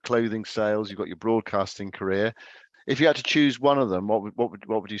online clothing sales, you've got your broadcasting career. If you had to choose one of them, what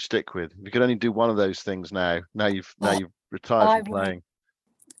would you stick with? If you could only do one of those things now you've retired from playing.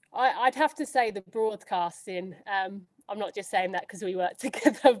 I'd have to say the broadcasting. I'm not just saying that because we work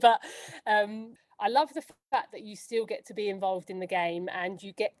together, but I love the fact that you still get to be involved in the game and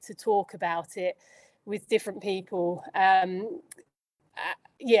you get to talk about it with different people. I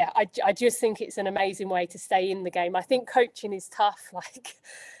just think it's an amazing way to stay in the game. I think coaching is tough. Like,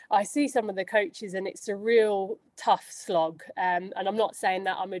 I see some of the coaches and it's a real tough slog. And I'm not saying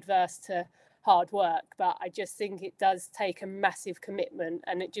that I'm adverse to hard work, but I just think it does take a massive commitment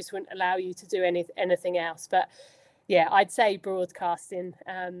and it just wouldn't allow you to do anything else. But yeah, I'd say broadcasting.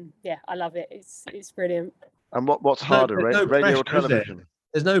 I love it. It's brilliant. And what's harder, radio or television?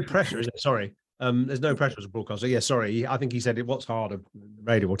 There's no pressure, is there? Sorry. There's no pressure as a broadcaster. Yeah, sorry. I think he said what's harder,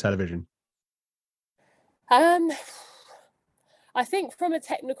 radio or television? I think from a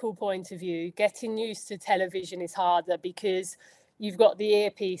technical point of view, getting used to television is harder because you've got the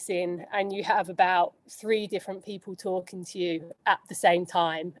earpiece in and you have about 3 different people talking to you at the same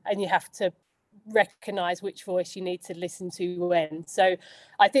time, and you have to recognize which voice you need to listen to when. So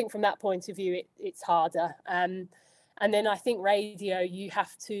I think from that point of view, it's harder. And then I think radio, you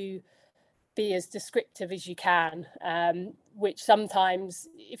have to be as descriptive as you can, which sometimes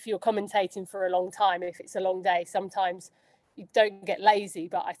if you're commentating for a long time, if it's a long day, sometimes you don't get lazy,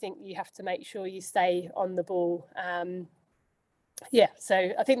 but I think you have to make sure you stay on the ball.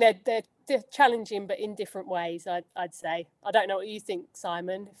 So I think they're challenging, but in different ways, I'd say. I don't know what you think,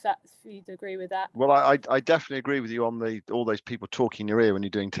 Simon, if you'd agree with that. Well, I definitely agree with you on all those people talking in your ear when you're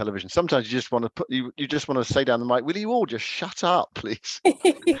doing television. Sometimes you just want to you just want to say down the mic, will you all just shut up, please,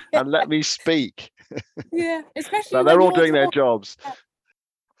 and let me speak? Yeah, especially so they're all doing their jobs.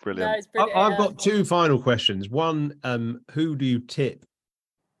 Brilliant. No, I've got 2 final questions. One, who do you tip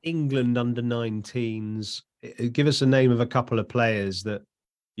England under 19s? Give us a name of a couple of players that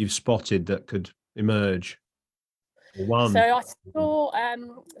you've spotted that could emerge. One. So I saw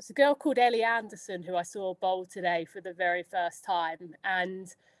there's a girl called Ellie Anderson who I saw bowl today for the very first time,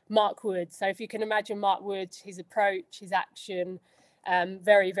 and Mark Wood. So if you can imagine Mark Wood, his approach, his action,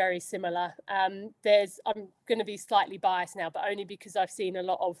 very, very similar. I'm going to be slightly biased now, but only because I've seen a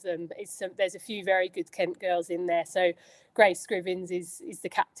lot of them. There's a few very good Kent girls in there. So Grace Scrivens is the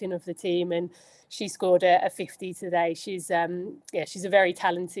captain of the team, and she scored a 50 today. She's a very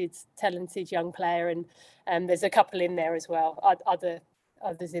talented young player, and there's a couple in there as well.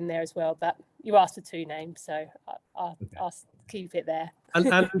 Others in there as well. But you asked for 2 names, so I'll keep it there.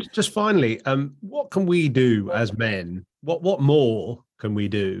 And just finally, what can we do as men? What more can we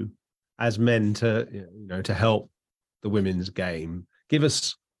do as men to help the women's game? Give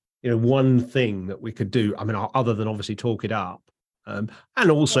us, one thing that we could do. I mean, other than obviously talk it up, and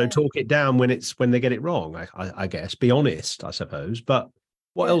also talk it down when they get it wrong. I guess be honest, I suppose. But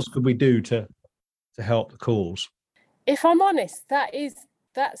what else could we do to help the cause? If I'm honest,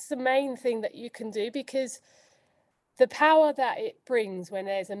 that's the main thing that you can do, because the power that it brings when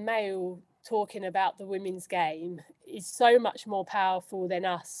there's a male talking about the women's game is so much more powerful than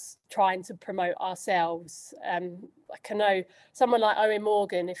us trying to promote ourselves. I know someone like Owen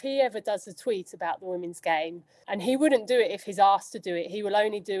Morgan, if he ever does a tweet about the women's game, and he wouldn't do it if he's asked to do it, he will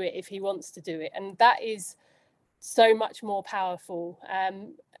only do it if he wants to do it. And that is so much more powerful,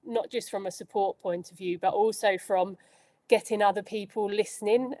 not just from a support point of view, but also from getting other people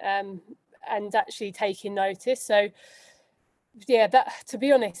listening and actually taking notice. So yeah, to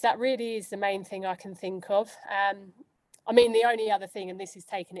be honest, that really is the main thing I can think of. I mean, the only other thing, and this is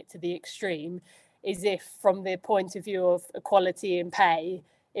taking it to the extreme, is if from the point of view of equality in pay,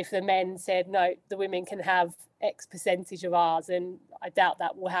 if the men said, no, the women can have X percentage of ours, and I doubt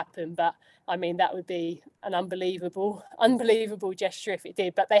that will happen. But I mean, that would be an unbelievable gesture if it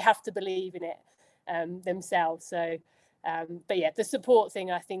did, but they have to believe in it themselves. So, but yeah, the support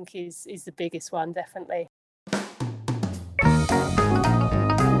thing I think is the biggest one, definitely.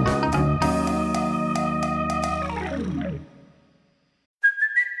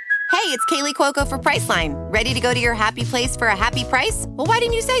 Hey, it's Kaylee Cuoco for Priceline. Ready to go to your happy place for a happy price? Well, why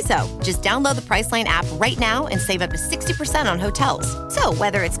didn't you say so? Just download the Priceline app right now and save up to 60% on hotels. So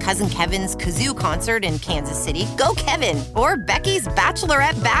whether it's Cousin Kevin's Kazoo Concert in Kansas City, go Kevin, or Becky's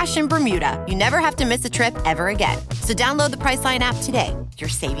Bachelorette Bash in Bermuda, you never have to miss a trip ever again. So download the Priceline app today. Your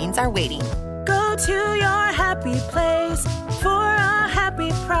savings are waiting. Go to your happy place for a happy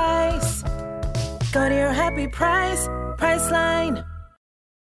price. Go to your happy price, Priceline.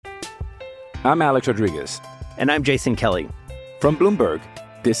 I'm Alex Rodriguez. And I'm Jason Kelly. From Bloomberg,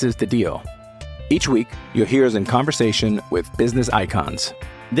 this is The Deal. Each week, you'll hear us in conversation with business icons.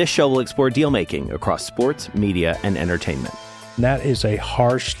 This show will explore deal-making across sports, media, and entertainment. That is a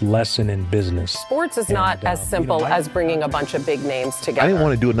harsh lesson in business. Sports is not as simple as bringing a bunch of big names together. I didn't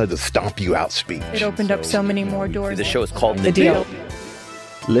want to do another stomp you out speech. It opened up so many more doors. The show is called The Deal.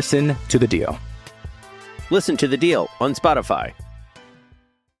 Listen to The Deal. Listen to The Deal on Spotify.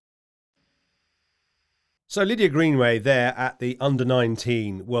 So Lydia Greenway there at the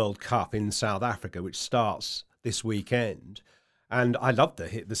Under-19 World Cup in South Africa, which starts this weekend. And I love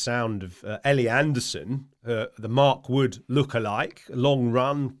the sound of Ellie Anderson, the Mark Wood lookalike, long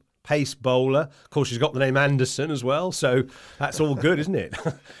run, pace bowler. Of course, she's got the name Anderson as well, so that's all good, isn't it?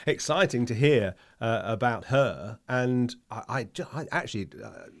 Exciting to hear about her. And I actually,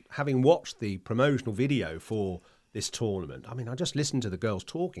 having watched the promotional video for this tournament. I mean, I just listened to the girls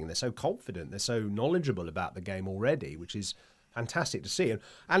talking. They're so confident. They're so knowledgeable about the game already, which is fantastic to see.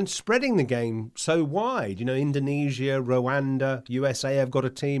 And spreading the game so wide. You know, Indonesia, Rwanda, USA have got a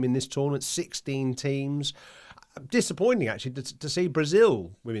team in this tournament, 16 teams. Disappointing, actually, to see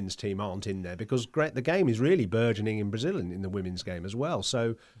Brazil women's team aren't in there, because the game is really burgeoning in Brazil in the women's game as well.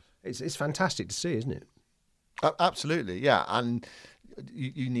 So it's fantastic to see, isn't it? Absolutely, yeah. And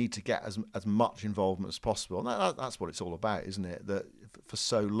you need to get as much involvement as possible. And that's what it's all about, isn't it? That for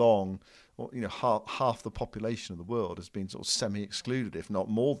so long, you know, half the population of the world has been sort of semi-excluded, if not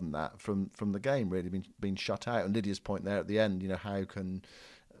more than that, from the game. Really been shut out. And Lydia's point there at the end, you know, how can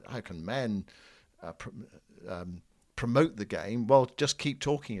men promote the game? Well, just keep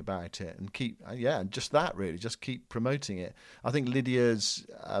talking about it and keep just that really, just keep promoting it. I think Lydia's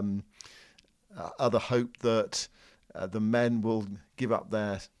other hope that the men will give up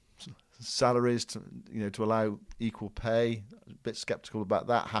their salaries to allow equal pay. A bit sceptical about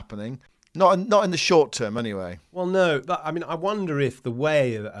that happening. Not in the short term, anyway. Well, no, but I mean, I wonder if the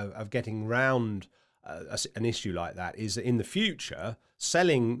way of getting round an issue like that is in the future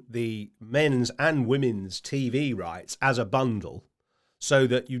selling the men's and women's TV rights as a bundle, so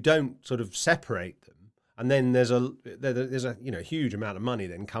that you don't sort of separate them. And then there's a huge amount of money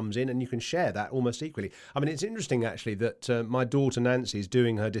then comes in, and you can share that almost equally. I mean, it's interesting actually that my daughter Nancy is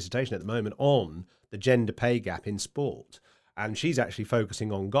doing her dissertation at the moment on the gender pay gap in sport, and she's actually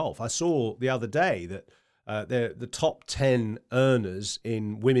focusing on golf. I saw the other day that the top 10 earners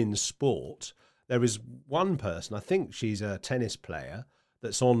in women's sport. There is one person, I think she's a tennis player,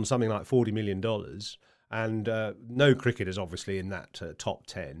 that's on something like $40 million, and no cricketers obviously in that top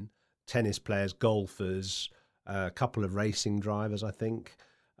 10. Tennis players, golfers, a couple of racing drivers, I think,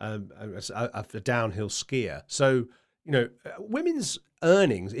 a downhill skier. So, you know, women's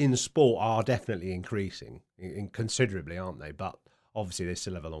earnings in sport are definitely increasing considerably, aren't they? But obviously they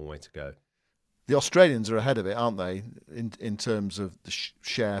still have a long way to go. The Australians are ahead of it, aren't they, in terms of the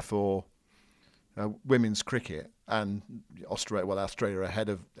share for women's cricket? And Australia are ahead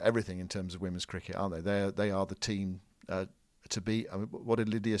of everything in terms of women's cricket, aren't they? They are the team to beat. I mean, what did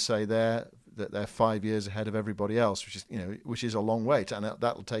Lydia say there? That they're 5 years ahead of everybody else, which is a long way, and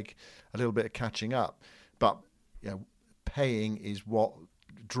that'll take a little bit of catching up. But paying is what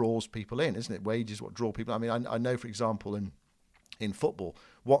draws people in, isn't it? Wages what draw people. I mean, I know, for example, in football,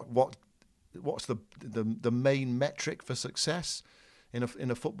 what's the main metric for success in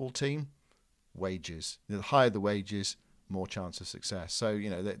a football team? Wages. The higher the wages, more chance of success. So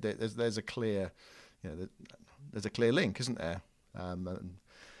there's a clear, there's a clear link, isn't there?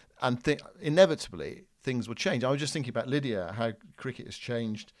 Inevitably things will change. I was just thinking about Lydia, how cricket has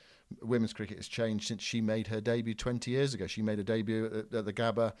changed, women's cricket has changed since she made her debut 20 years ago. She made a debut at the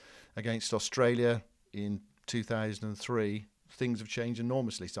Gabba against Australia in 2003. Things have changed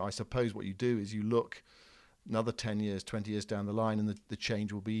enormously. So I suppose what you do is you look another 10 years, 20 years down the line, and the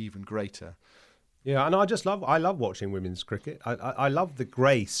change will be even greater. Yeah, and I love watching women's cricket. I love the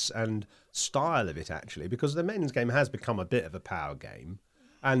grace and style of it, actually, because the men's game has become a bit of a power game,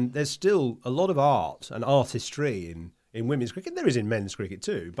 and there's still a lot of art and artistry in women's cricket. There is in men's cricket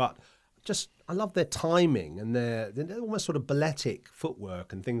too, but I love their timing and their almost sort of balletic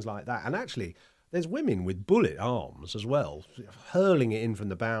footwork and things like that. And actually, there's women with bullet arms as well, hurling it in from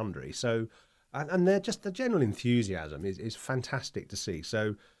the boundary. So, and they're just the general enthusiasm is fantastic to see.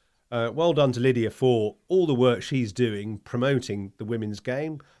 So. Well done to Lydia for all the work she's doing promoting the women's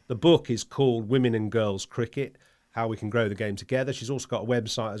game. The book is called Women and Girls Cricket, How We Can Grow the Game Together. She's also got a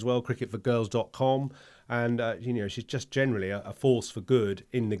website as well, cricketforgirls.com. And, she's just generally a force for good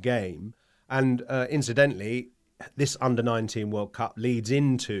in the game. And incidentally, this Under-19 World Cup leads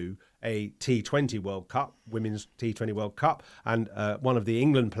into a T20 World Cup, Women's T20 World Cup. And one of the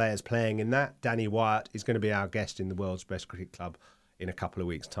England players playing in that, Danny Wyatt, is going to be our guest in the World's Best Cricket Club in a couple of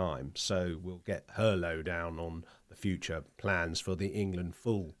weeks' time. So we'll get her lowdown on the future plans for the England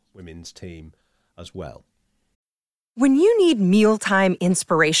full women's team as well. When you need mealtime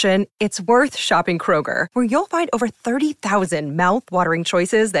inspiration, it's worth shopping Kroger, where you'll find over 30,000 mouth-watering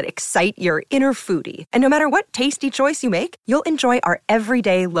choices that excite your inner foodie. And no matter what tasty choice you make, you'll enjoy our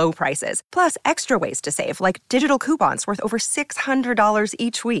everyday low prices, plus extra ways to save, like digital coupons worth over $600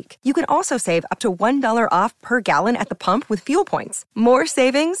 each week. You can also save up to $1 off per gallon at the pump with fuel points. More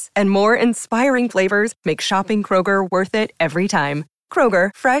savings and more inspiring flavors make shopping Kroger worth it every time. Kroger,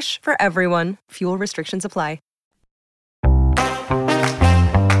 fresh for everyone. Fuel restrictions apply.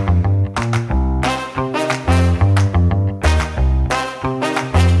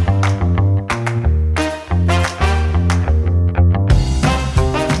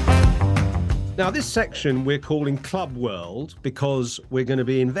 Now, this section we're calling Club World because we're going to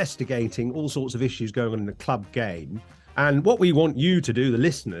be investigating all sorts of issues going on in the club game. And what we want you to do, the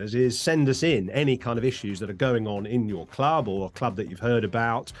listeners, is send us in any kind of issues that are going on in your club or a club that you've heard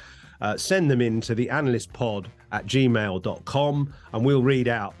about. Send them in to theanalystpod@gmail.com and we'll read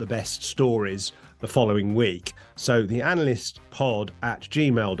out the best stories the following week. So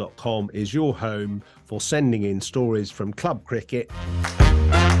theanalystpod@gmail.com is your home for sending in stories from club cricket.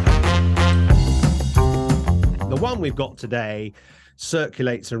 The one we've got today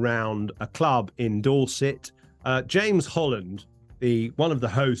circulates around a club in Dorset. James Holland, one of the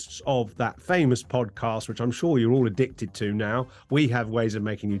hosts of that famous podcast, which I'm sure you're all addicted to now, We Have Ways of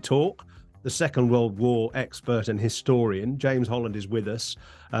Making You Talk, the Second World War expert and historian. James Holland is with us,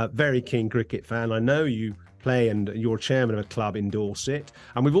 very keen cricket fan. I know you play and you're chairman of a club in Dorset.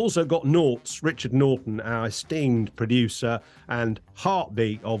 And we've also got Richard Norton, our esteemed producer and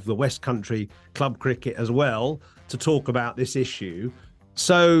heartbeat of the West Country club cricket as well, to talk about this issue.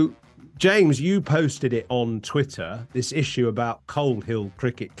 So, James, you posted it on Twitter, this issue about Cold Hill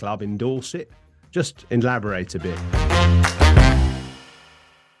Cricket Club in Dorset. Just elaborate a bit.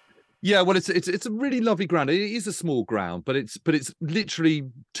 Yeah, well, it's a really lovely ground. It is a small ground, but it's literally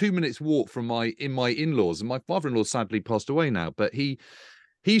 2 minutes walk from my in-laws. And my father-in-law sadly passed away now, but he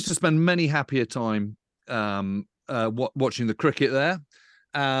used to spend many happier time watching the cricket there.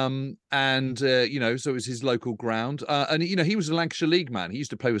 So it was his local ground. And he was a Lancashire League man. He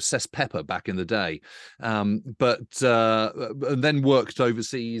used to play with Cess Pepper back in the day, and then worked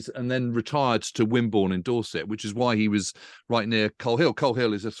overseas and then retired to Wimborne in Dorset, which is why he was right near Coal Hill. Coal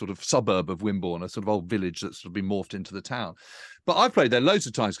Hill is a sort of suburb of Wimborne, a sort of old village that's sort of been morphed into the town. But I've played there loads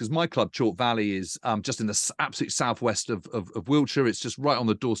of times because my club, Chalk Valley, is just in the absolute southwest of Wiltshire. It's just right on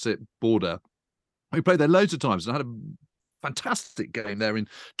the Dorset border. We played there loads of times and I had a fantastic game there in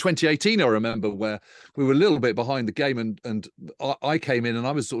 2018, I remember, where we were a little bit behind the game and I came in and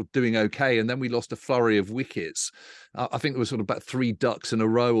I was sort of doing okay, and then we lost a flurry of wickets. I think there was sort of about 3 ducks in a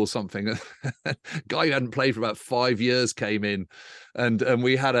row or something. A guy who hadn't played for about 5 years came in and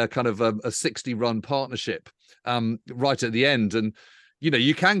we had a kind of a 60-run partnership right at the end. And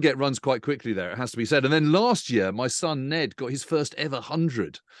you can get runs quite quickly there, it has to be said. And then last year, my son Ned got his first ever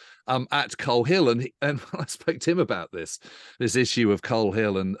 100 at Coal Hill, and I spoke to him about this issue of Coal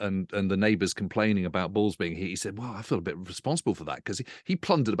Hill and the neighbours complaining about balls being hit. He said, "Well, I feel a bit responsible for that because he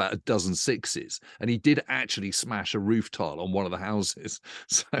plundered about a dozen sixes, and he did actually smash a roof tile on one of the houses."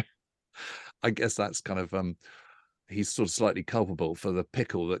 So I guess that's kind of he's sort of slightly culpable for the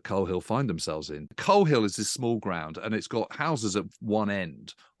pickle that Coal Hill find themselves in. Coal Hill is this small ground and it's got houses at one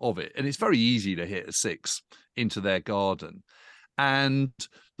end of it, and it's very easy to hit a 6 into their garden. And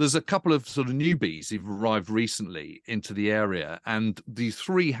there's a couple of sort of newbies who've arrived recently into the area, and these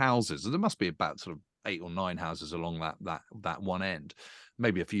 3 houses, and there must be about sort of 8 or 9 houses along that one end,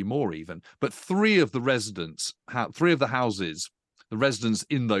 maybe a few more even, but 3 of the residents, 3 of the houses, the residents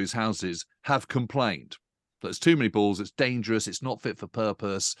in those houses have complained. There's too many balls, it's dangerous, it's not fit for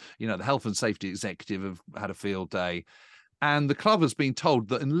purpose. The health and safety executive have had a field day. And the club has been told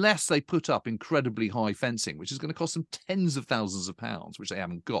that unless they put up incredibly high fencing, which is going to cost them tens of thousands of pounds, which they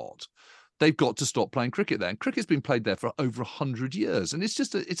haven't got, they've got to stop playing cricket there. And cricket's been played there for over 100 years. And it's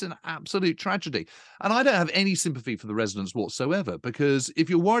an absolute tragedy. And I don't have any sympathy for the residents whatsoever, because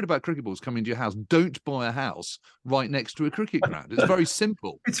if you're worried about cricket balls coming into your house, don't buy a house right next to a cricket ground. It's very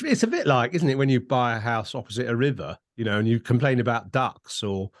simple. It's a bit like, isn't it, when you buy a house opposite a river, and you complain about ducks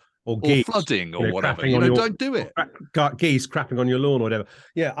or geese, or flooding or whatever. Don't do it. Geese crapping on your lawn or whatever.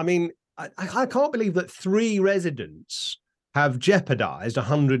 Yeah, I mean, I can't believe that 3 residents have jeopardised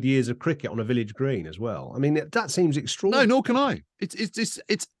 100 years of cricket on a village green as well. I mean, that seems extraordinary. No, nor can I.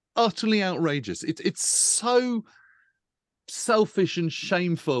 It's utterly outrageous. It's so selfish and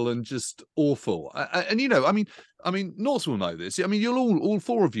shameful and just awful. And I mean, Norse will know this. I mean, you'll all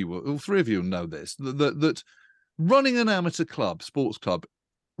 3 of you will know this. That running an amateur club, sports club,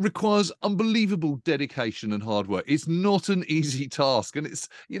 requires unbelievable dedication and hard work. It's not an easy task, and it's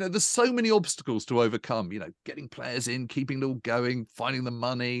there's so many obstacles to overcome. Getting players in, keeping it all going, finding the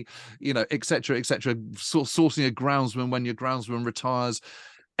money, etc., sourcing a groundsman when your groundsman retires,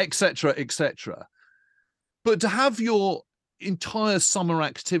 etc. But to have your entire summer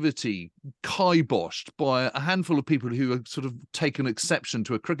activity kiboshed by a handful of people who have sort of taken exception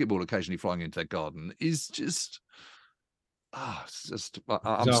to a cricket ball occasionally flying into their garden is just it's just,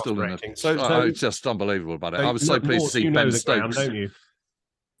 I'm still in it. So it's just unbelievable about it. I was so pleased to see Ben Stokes. Don't you?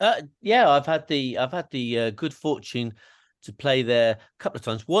 Yeah, I've had the good fortune to play there a couple of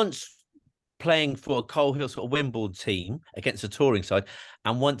times. Once playing for a Coal Hill sort of Wimborne team against a touring side,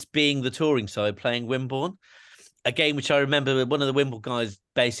 and once being the touring side playing Wimborne. A game which I remember one of the Wimble guys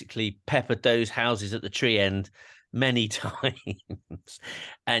basically peppered those houses at the tree end many times.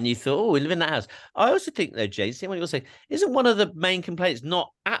 And you thought, oh, we live in that house. I also think, though, Jay, see what you're saying, isn't one of the main complaints not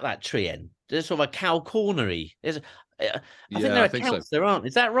at that tree end? There's sort of a cow cornery. I think there are counts there, aren't?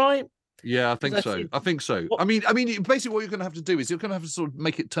 Is that right? Yeah, I think so. I think so. I mean, basically what you're going to have to do is you're going to have to sort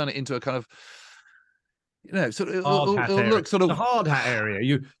of turn it into a kind of, sort of look sort of the hard hat area.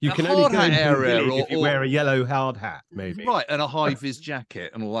 You can only go into area if you wear a yellow hard hat, maybe. Right, and a high vis jacket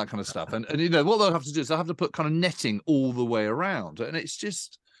and all that kind of stuff. And what they'll have to do is they'll have to put kind of netting all the way around, and it's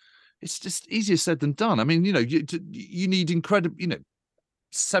just easier said than done. I mean, you need incredible,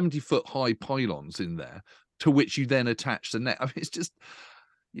 70-foot high pylons in there to which you then attach the net. I mean, it's just.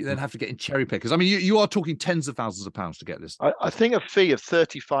 You then have to get in cherry pickers. I mean, you are talking tens of thousands of pounds to get this. I think a fee of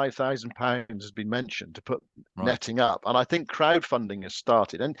 £35,000 has been mentioned to put netting up, and I think crowdfunding has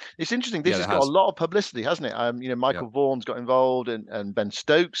started. And it's interesting. This has got a lot of publicity, hasn't it? Michael Vaughan's got involved, and Ben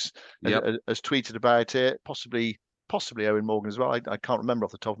Stokes has tweeted about it. Possibly Owen Morgan as well. I can't remember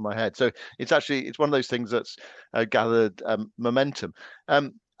off the top of my head. So it's one of those things that's gathered momentum.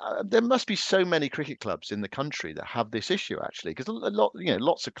 There must be so many cricket clubs in the country that have this issue, actually, because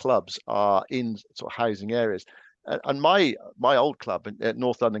lots of clubs are in sort of housing areas. And my old club at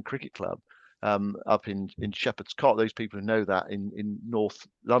North London Cricket Club, up in Shepherd's Cot, those people who know that in North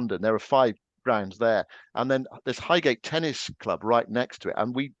London, there are 5 grounds there, and then there's Highgate Tennis Club right next to it,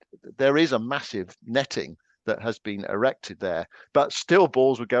 and there is a massive netting that has been erected there, but still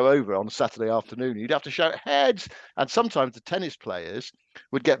balls would go over on a Saturday afternoon. You'd have to shout heads, and sometimes the tennis players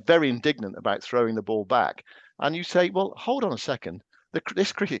would get very indignant about throwing the ball back. And you say, well, hold on a second.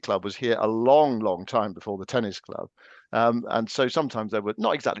 This cricket club was here a long, long time before the tennis club, and so sometimes there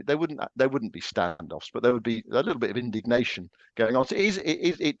wouldn't be standoffs, but there would be a little bit of indignation going on. So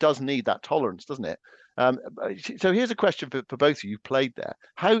it does need that tolerance, doesn't it? So here's a question for both of you. You've played there.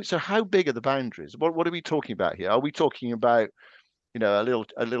 How big are the boundaries? What are we talking about here? Are we talking about a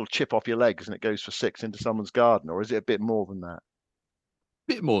little chip off your legs and it goes for 6 into someone's garden, or is it a bit more than that?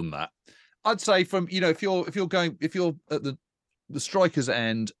 Bit more than that, I'd say. From if you're at the striker's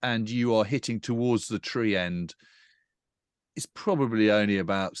end and you are hitting towards the tree end, it's probably only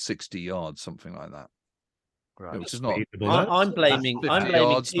about 60 yards, something like that. Right. Which is not. I'm blaming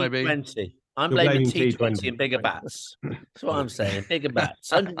yards, T20. I'm blaming T20 and bigger bats. That's what I'm saying. Bigger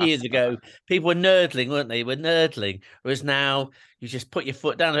bats. 100 years ago, people were nerdling, weren't they? Were nerdling. Whereas now, you just put your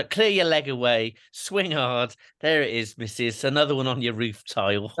foot down, clear your leg away, swing hard. There it is, missus. Another one on your roof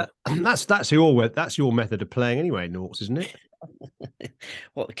tile. That's your method of playing anyway, Norks, isn't it?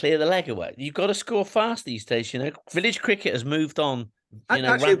 What, clear the leg away? You've got to score fast these days. Village cricket has moved on.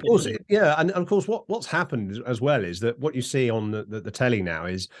 Actually, of course, and of course, what's happened as well is that what you see on the telly now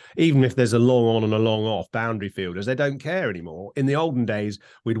is, even if there's a long on and a long off boundary fielders, they don't care anymore. In the olden days,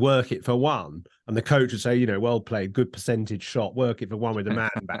 we'd work it for one, and the coach would say, well played, good percentage shot, work it for one with the man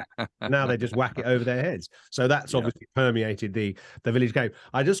back. And now they just whack it over their heads. So that's obviously permeated the village game.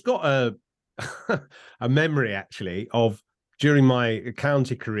 I just got a memory actually of, during my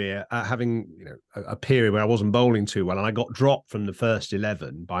county career, having a period where I wasn't bowling too well, and I got dropped from the first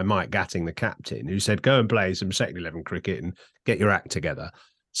 11 by Mike Gatting, the captain, who said, "Go and play some second 11 cricket and get your act together."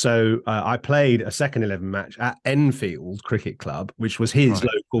 So I played a second 11 match at Enfield Cricket Club, which was his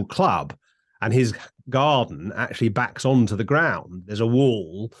local club, and his garden actually backs onto the ground. There's a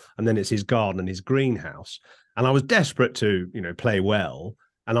wall, and then it's his garden and his greenhouse. And I was desperate to play well,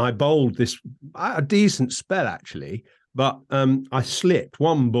 and I bowled a decent spell actually. But I slipped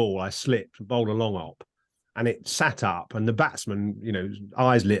one ball. I bowled a long op, and it sat up, and the batsman,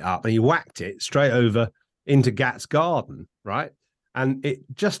 eyes lit up, and he whacked it straight over into Gat's garden, right? And it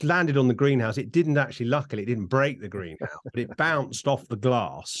just landed on the greenhouse. It didn't actually, luckily, it didn't break the greenhouse, but it bounced off the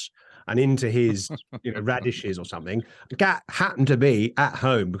glass and into his, radishes or something. Gat happened to be at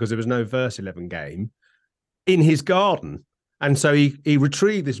home because there was no first 11 game in his garden. And so he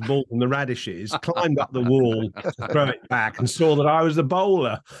retrieved this ball from the radishes, climbed up the wall to throw it back, and saw that I was the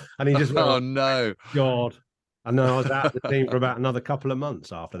bowler. And he just went, "Oh no, God!" I know I was out of the team for about another couple of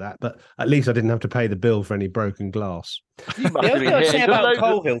months after that, but at least I didn't have to pay the bill for any broken glass. The other thing I'd say about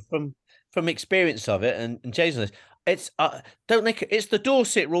Coal Hill, from experience of it, and Jason, it's it's the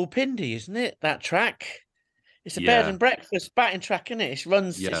Dorset Rule Pindy, isn't it? That track, it's a bed and breakfast batting track, isn't it? It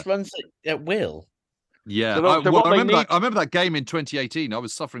runs at will. Yeah, I remember that game in 2018. I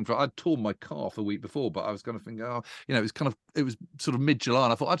was suffering I'd torn my calf a week before, but I was kind of thinking, it was sort of mid-July,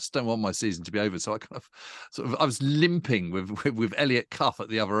 and I thought, I just don't want my season to be over. So I I was limping with Elliot Cuff at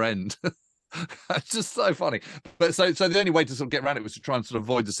the other end. It's just so funny. But so the only way to sort of get around it was to try and sort of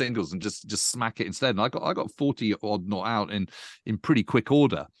avoid the singles and just smack it instead. And I got 40 odd not out in pretty quick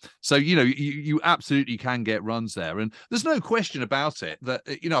order. So you absolutely can get runs there, and there's no question about it that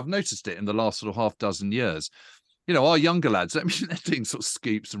I've noticed it in the last sort of half dozen years. Our younger lads, I mean, they're doing sort of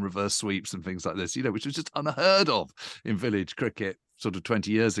scoops and reverse sweeps and things like this, which was just unheard of in village cricket sort of 20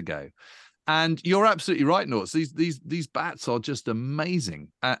 years ago. And you're absolutely right, Norts. These bats are just amazing,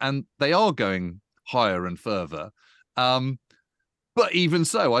 and they are going higher and further. But even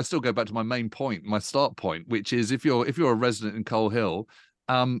so, I still go back to my main point, my start point, which is if you're a resident in Coal Hill,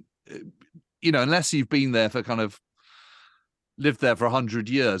 unless you've been there for kind of lived there for 100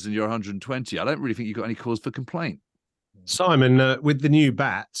 years and you're 120, I don't really think you've got any cause for complaint. Simon, with the new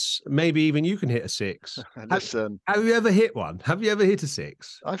bats, maybe even you can hit a six. Listen, have you ever hit one? Have you ever hit a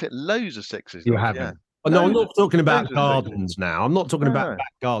six? I've hit loads of sixes. You haven't? Yeah. Oh, no, I'm not talking about gardens now. I'm not talking about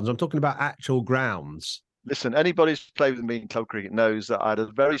back gardens. I'm talking about actual grounds. Listen, anybody who's played with me in club cricket knows that I had a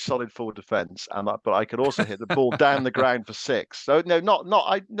very solid forward defence, but I could also hit the ball down the ground for six. So no,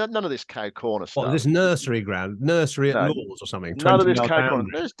 none of this cow corner stuff. What, this nursery ground, nursery at Lords or something? None of this cow corner.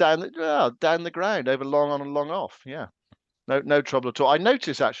 Just down the ground, over long on and long off. Yeah, no trouble at all. I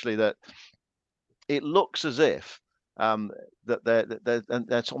notice actually that it looks as if that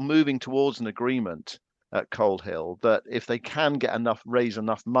they're sort of moving towards an agreement at Coal Hill that if they can raise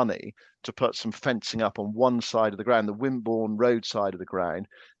enough money to put some fencing up on one side of the ground, the Wimborne Road side of the ground,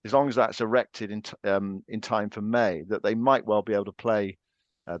 as long as that's erected in time for May, that they might well be able to play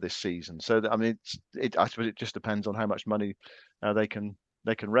this season. So I mean, I suppose it just depends on how much money they can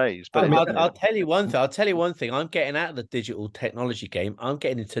raise. But I'll tell you one thing. I'm getting out of the digital technology game. I'm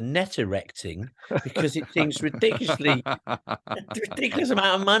getting into net erecting because it seems ridiculous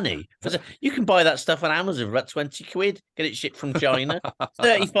amount of money. You can buy that stuff on Amazon for about 20 quid. Get it shipped from China.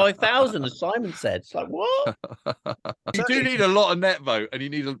 35,000, as Simon said. It's like, what? You do need a lot of net vote, and you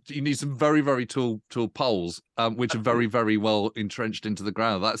need some very, very tall poles, which are very, very well entrenched into the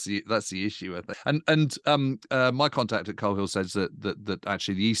ground. That's the issue, I think. And my contact at Coal Hill says that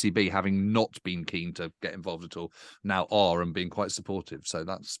actually the ECB, having not been keen to get involved at all, now are and being quite supportive. So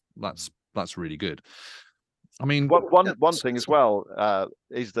that's really good. I mean, one thing as well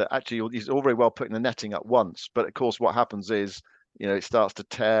is that actually he's all very well putting the netting up once, but of course what happens is it starts to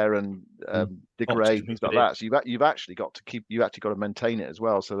tear and degrade things like that. So you've actually got to maintain it as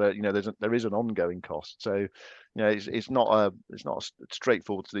well. So that there is an ongoing cost. So it's not a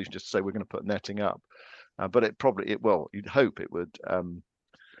straightforward solution just to say we're going to put netting up, but you'd hope it would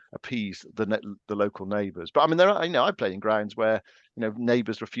appease the local neighbours. But I mean, I played in grounds where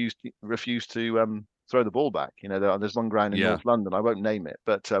neighbours refuse to throw the ball back. There's one ground in North London, I won't name it,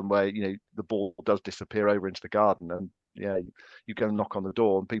 but where the ball does disappear over into the garden, and you go knock on the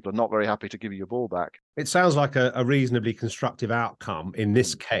door and people are not very happy to give you your ball back. It sounds like a reasonably constructive outcome in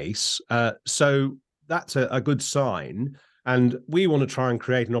this case. So that's a good sign. And we want to try and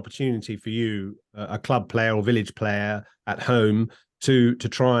create an opportunity for you, a club player or village player at home, to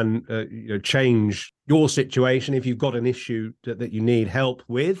try and change your situation if you've got an issue that you need help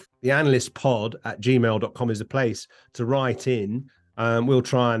with. The analystpod@gmail.com is the place to write in. We'll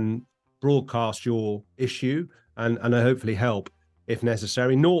try and broadcast your issue and hopefully help if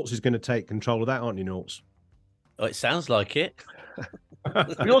necessary. Norts is going to take control of that, aren't you, Norts? Oh, it sounds like it.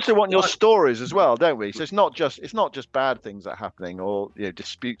 We also want your stories as well, don't we? So it's not just bad things that are happening or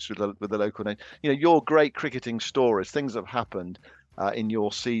disputes with the local name. Your great cricketing stories, things that have happened in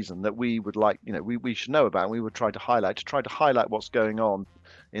your season that we would like, we should know about, and we would try to highlight what's going on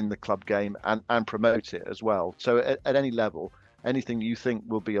in the club game and promote it as well. So at any level, anything you think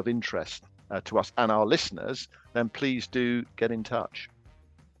will be of interest to us and our listeners, then please do get in touch.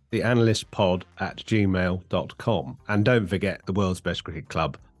 The analystpod@gmail.com. And don't forget the World's Best Cricket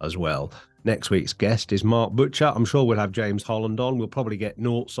Club as well. Next week's guest is Mark Butcher. I'm sure we'll have James Holland on. We'll probably get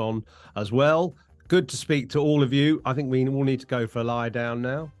Norts on as well. Good to speak to all of you. I think we all need to go for a lie down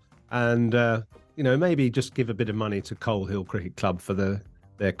now. And, maybe just give a bit of money to Coal Hill Cricket Club for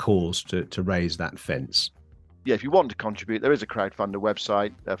their cause to raise that fence. Yeah, if you want to contribute, there is a crowdfunder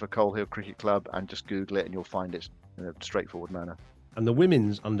website for Coal Hill Cricket Club, and just Google it and you'll find it in a straightforward manner. And the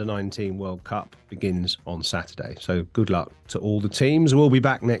Women's Under-19 World Cup begins on Saturday. So good luck to all the teams. We'll be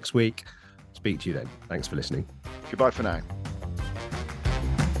back next week. Speak to you then. Thanks for listening. Goodbye for now.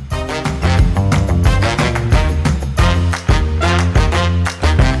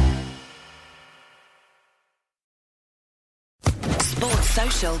 Sports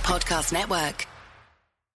Social Podcast Network.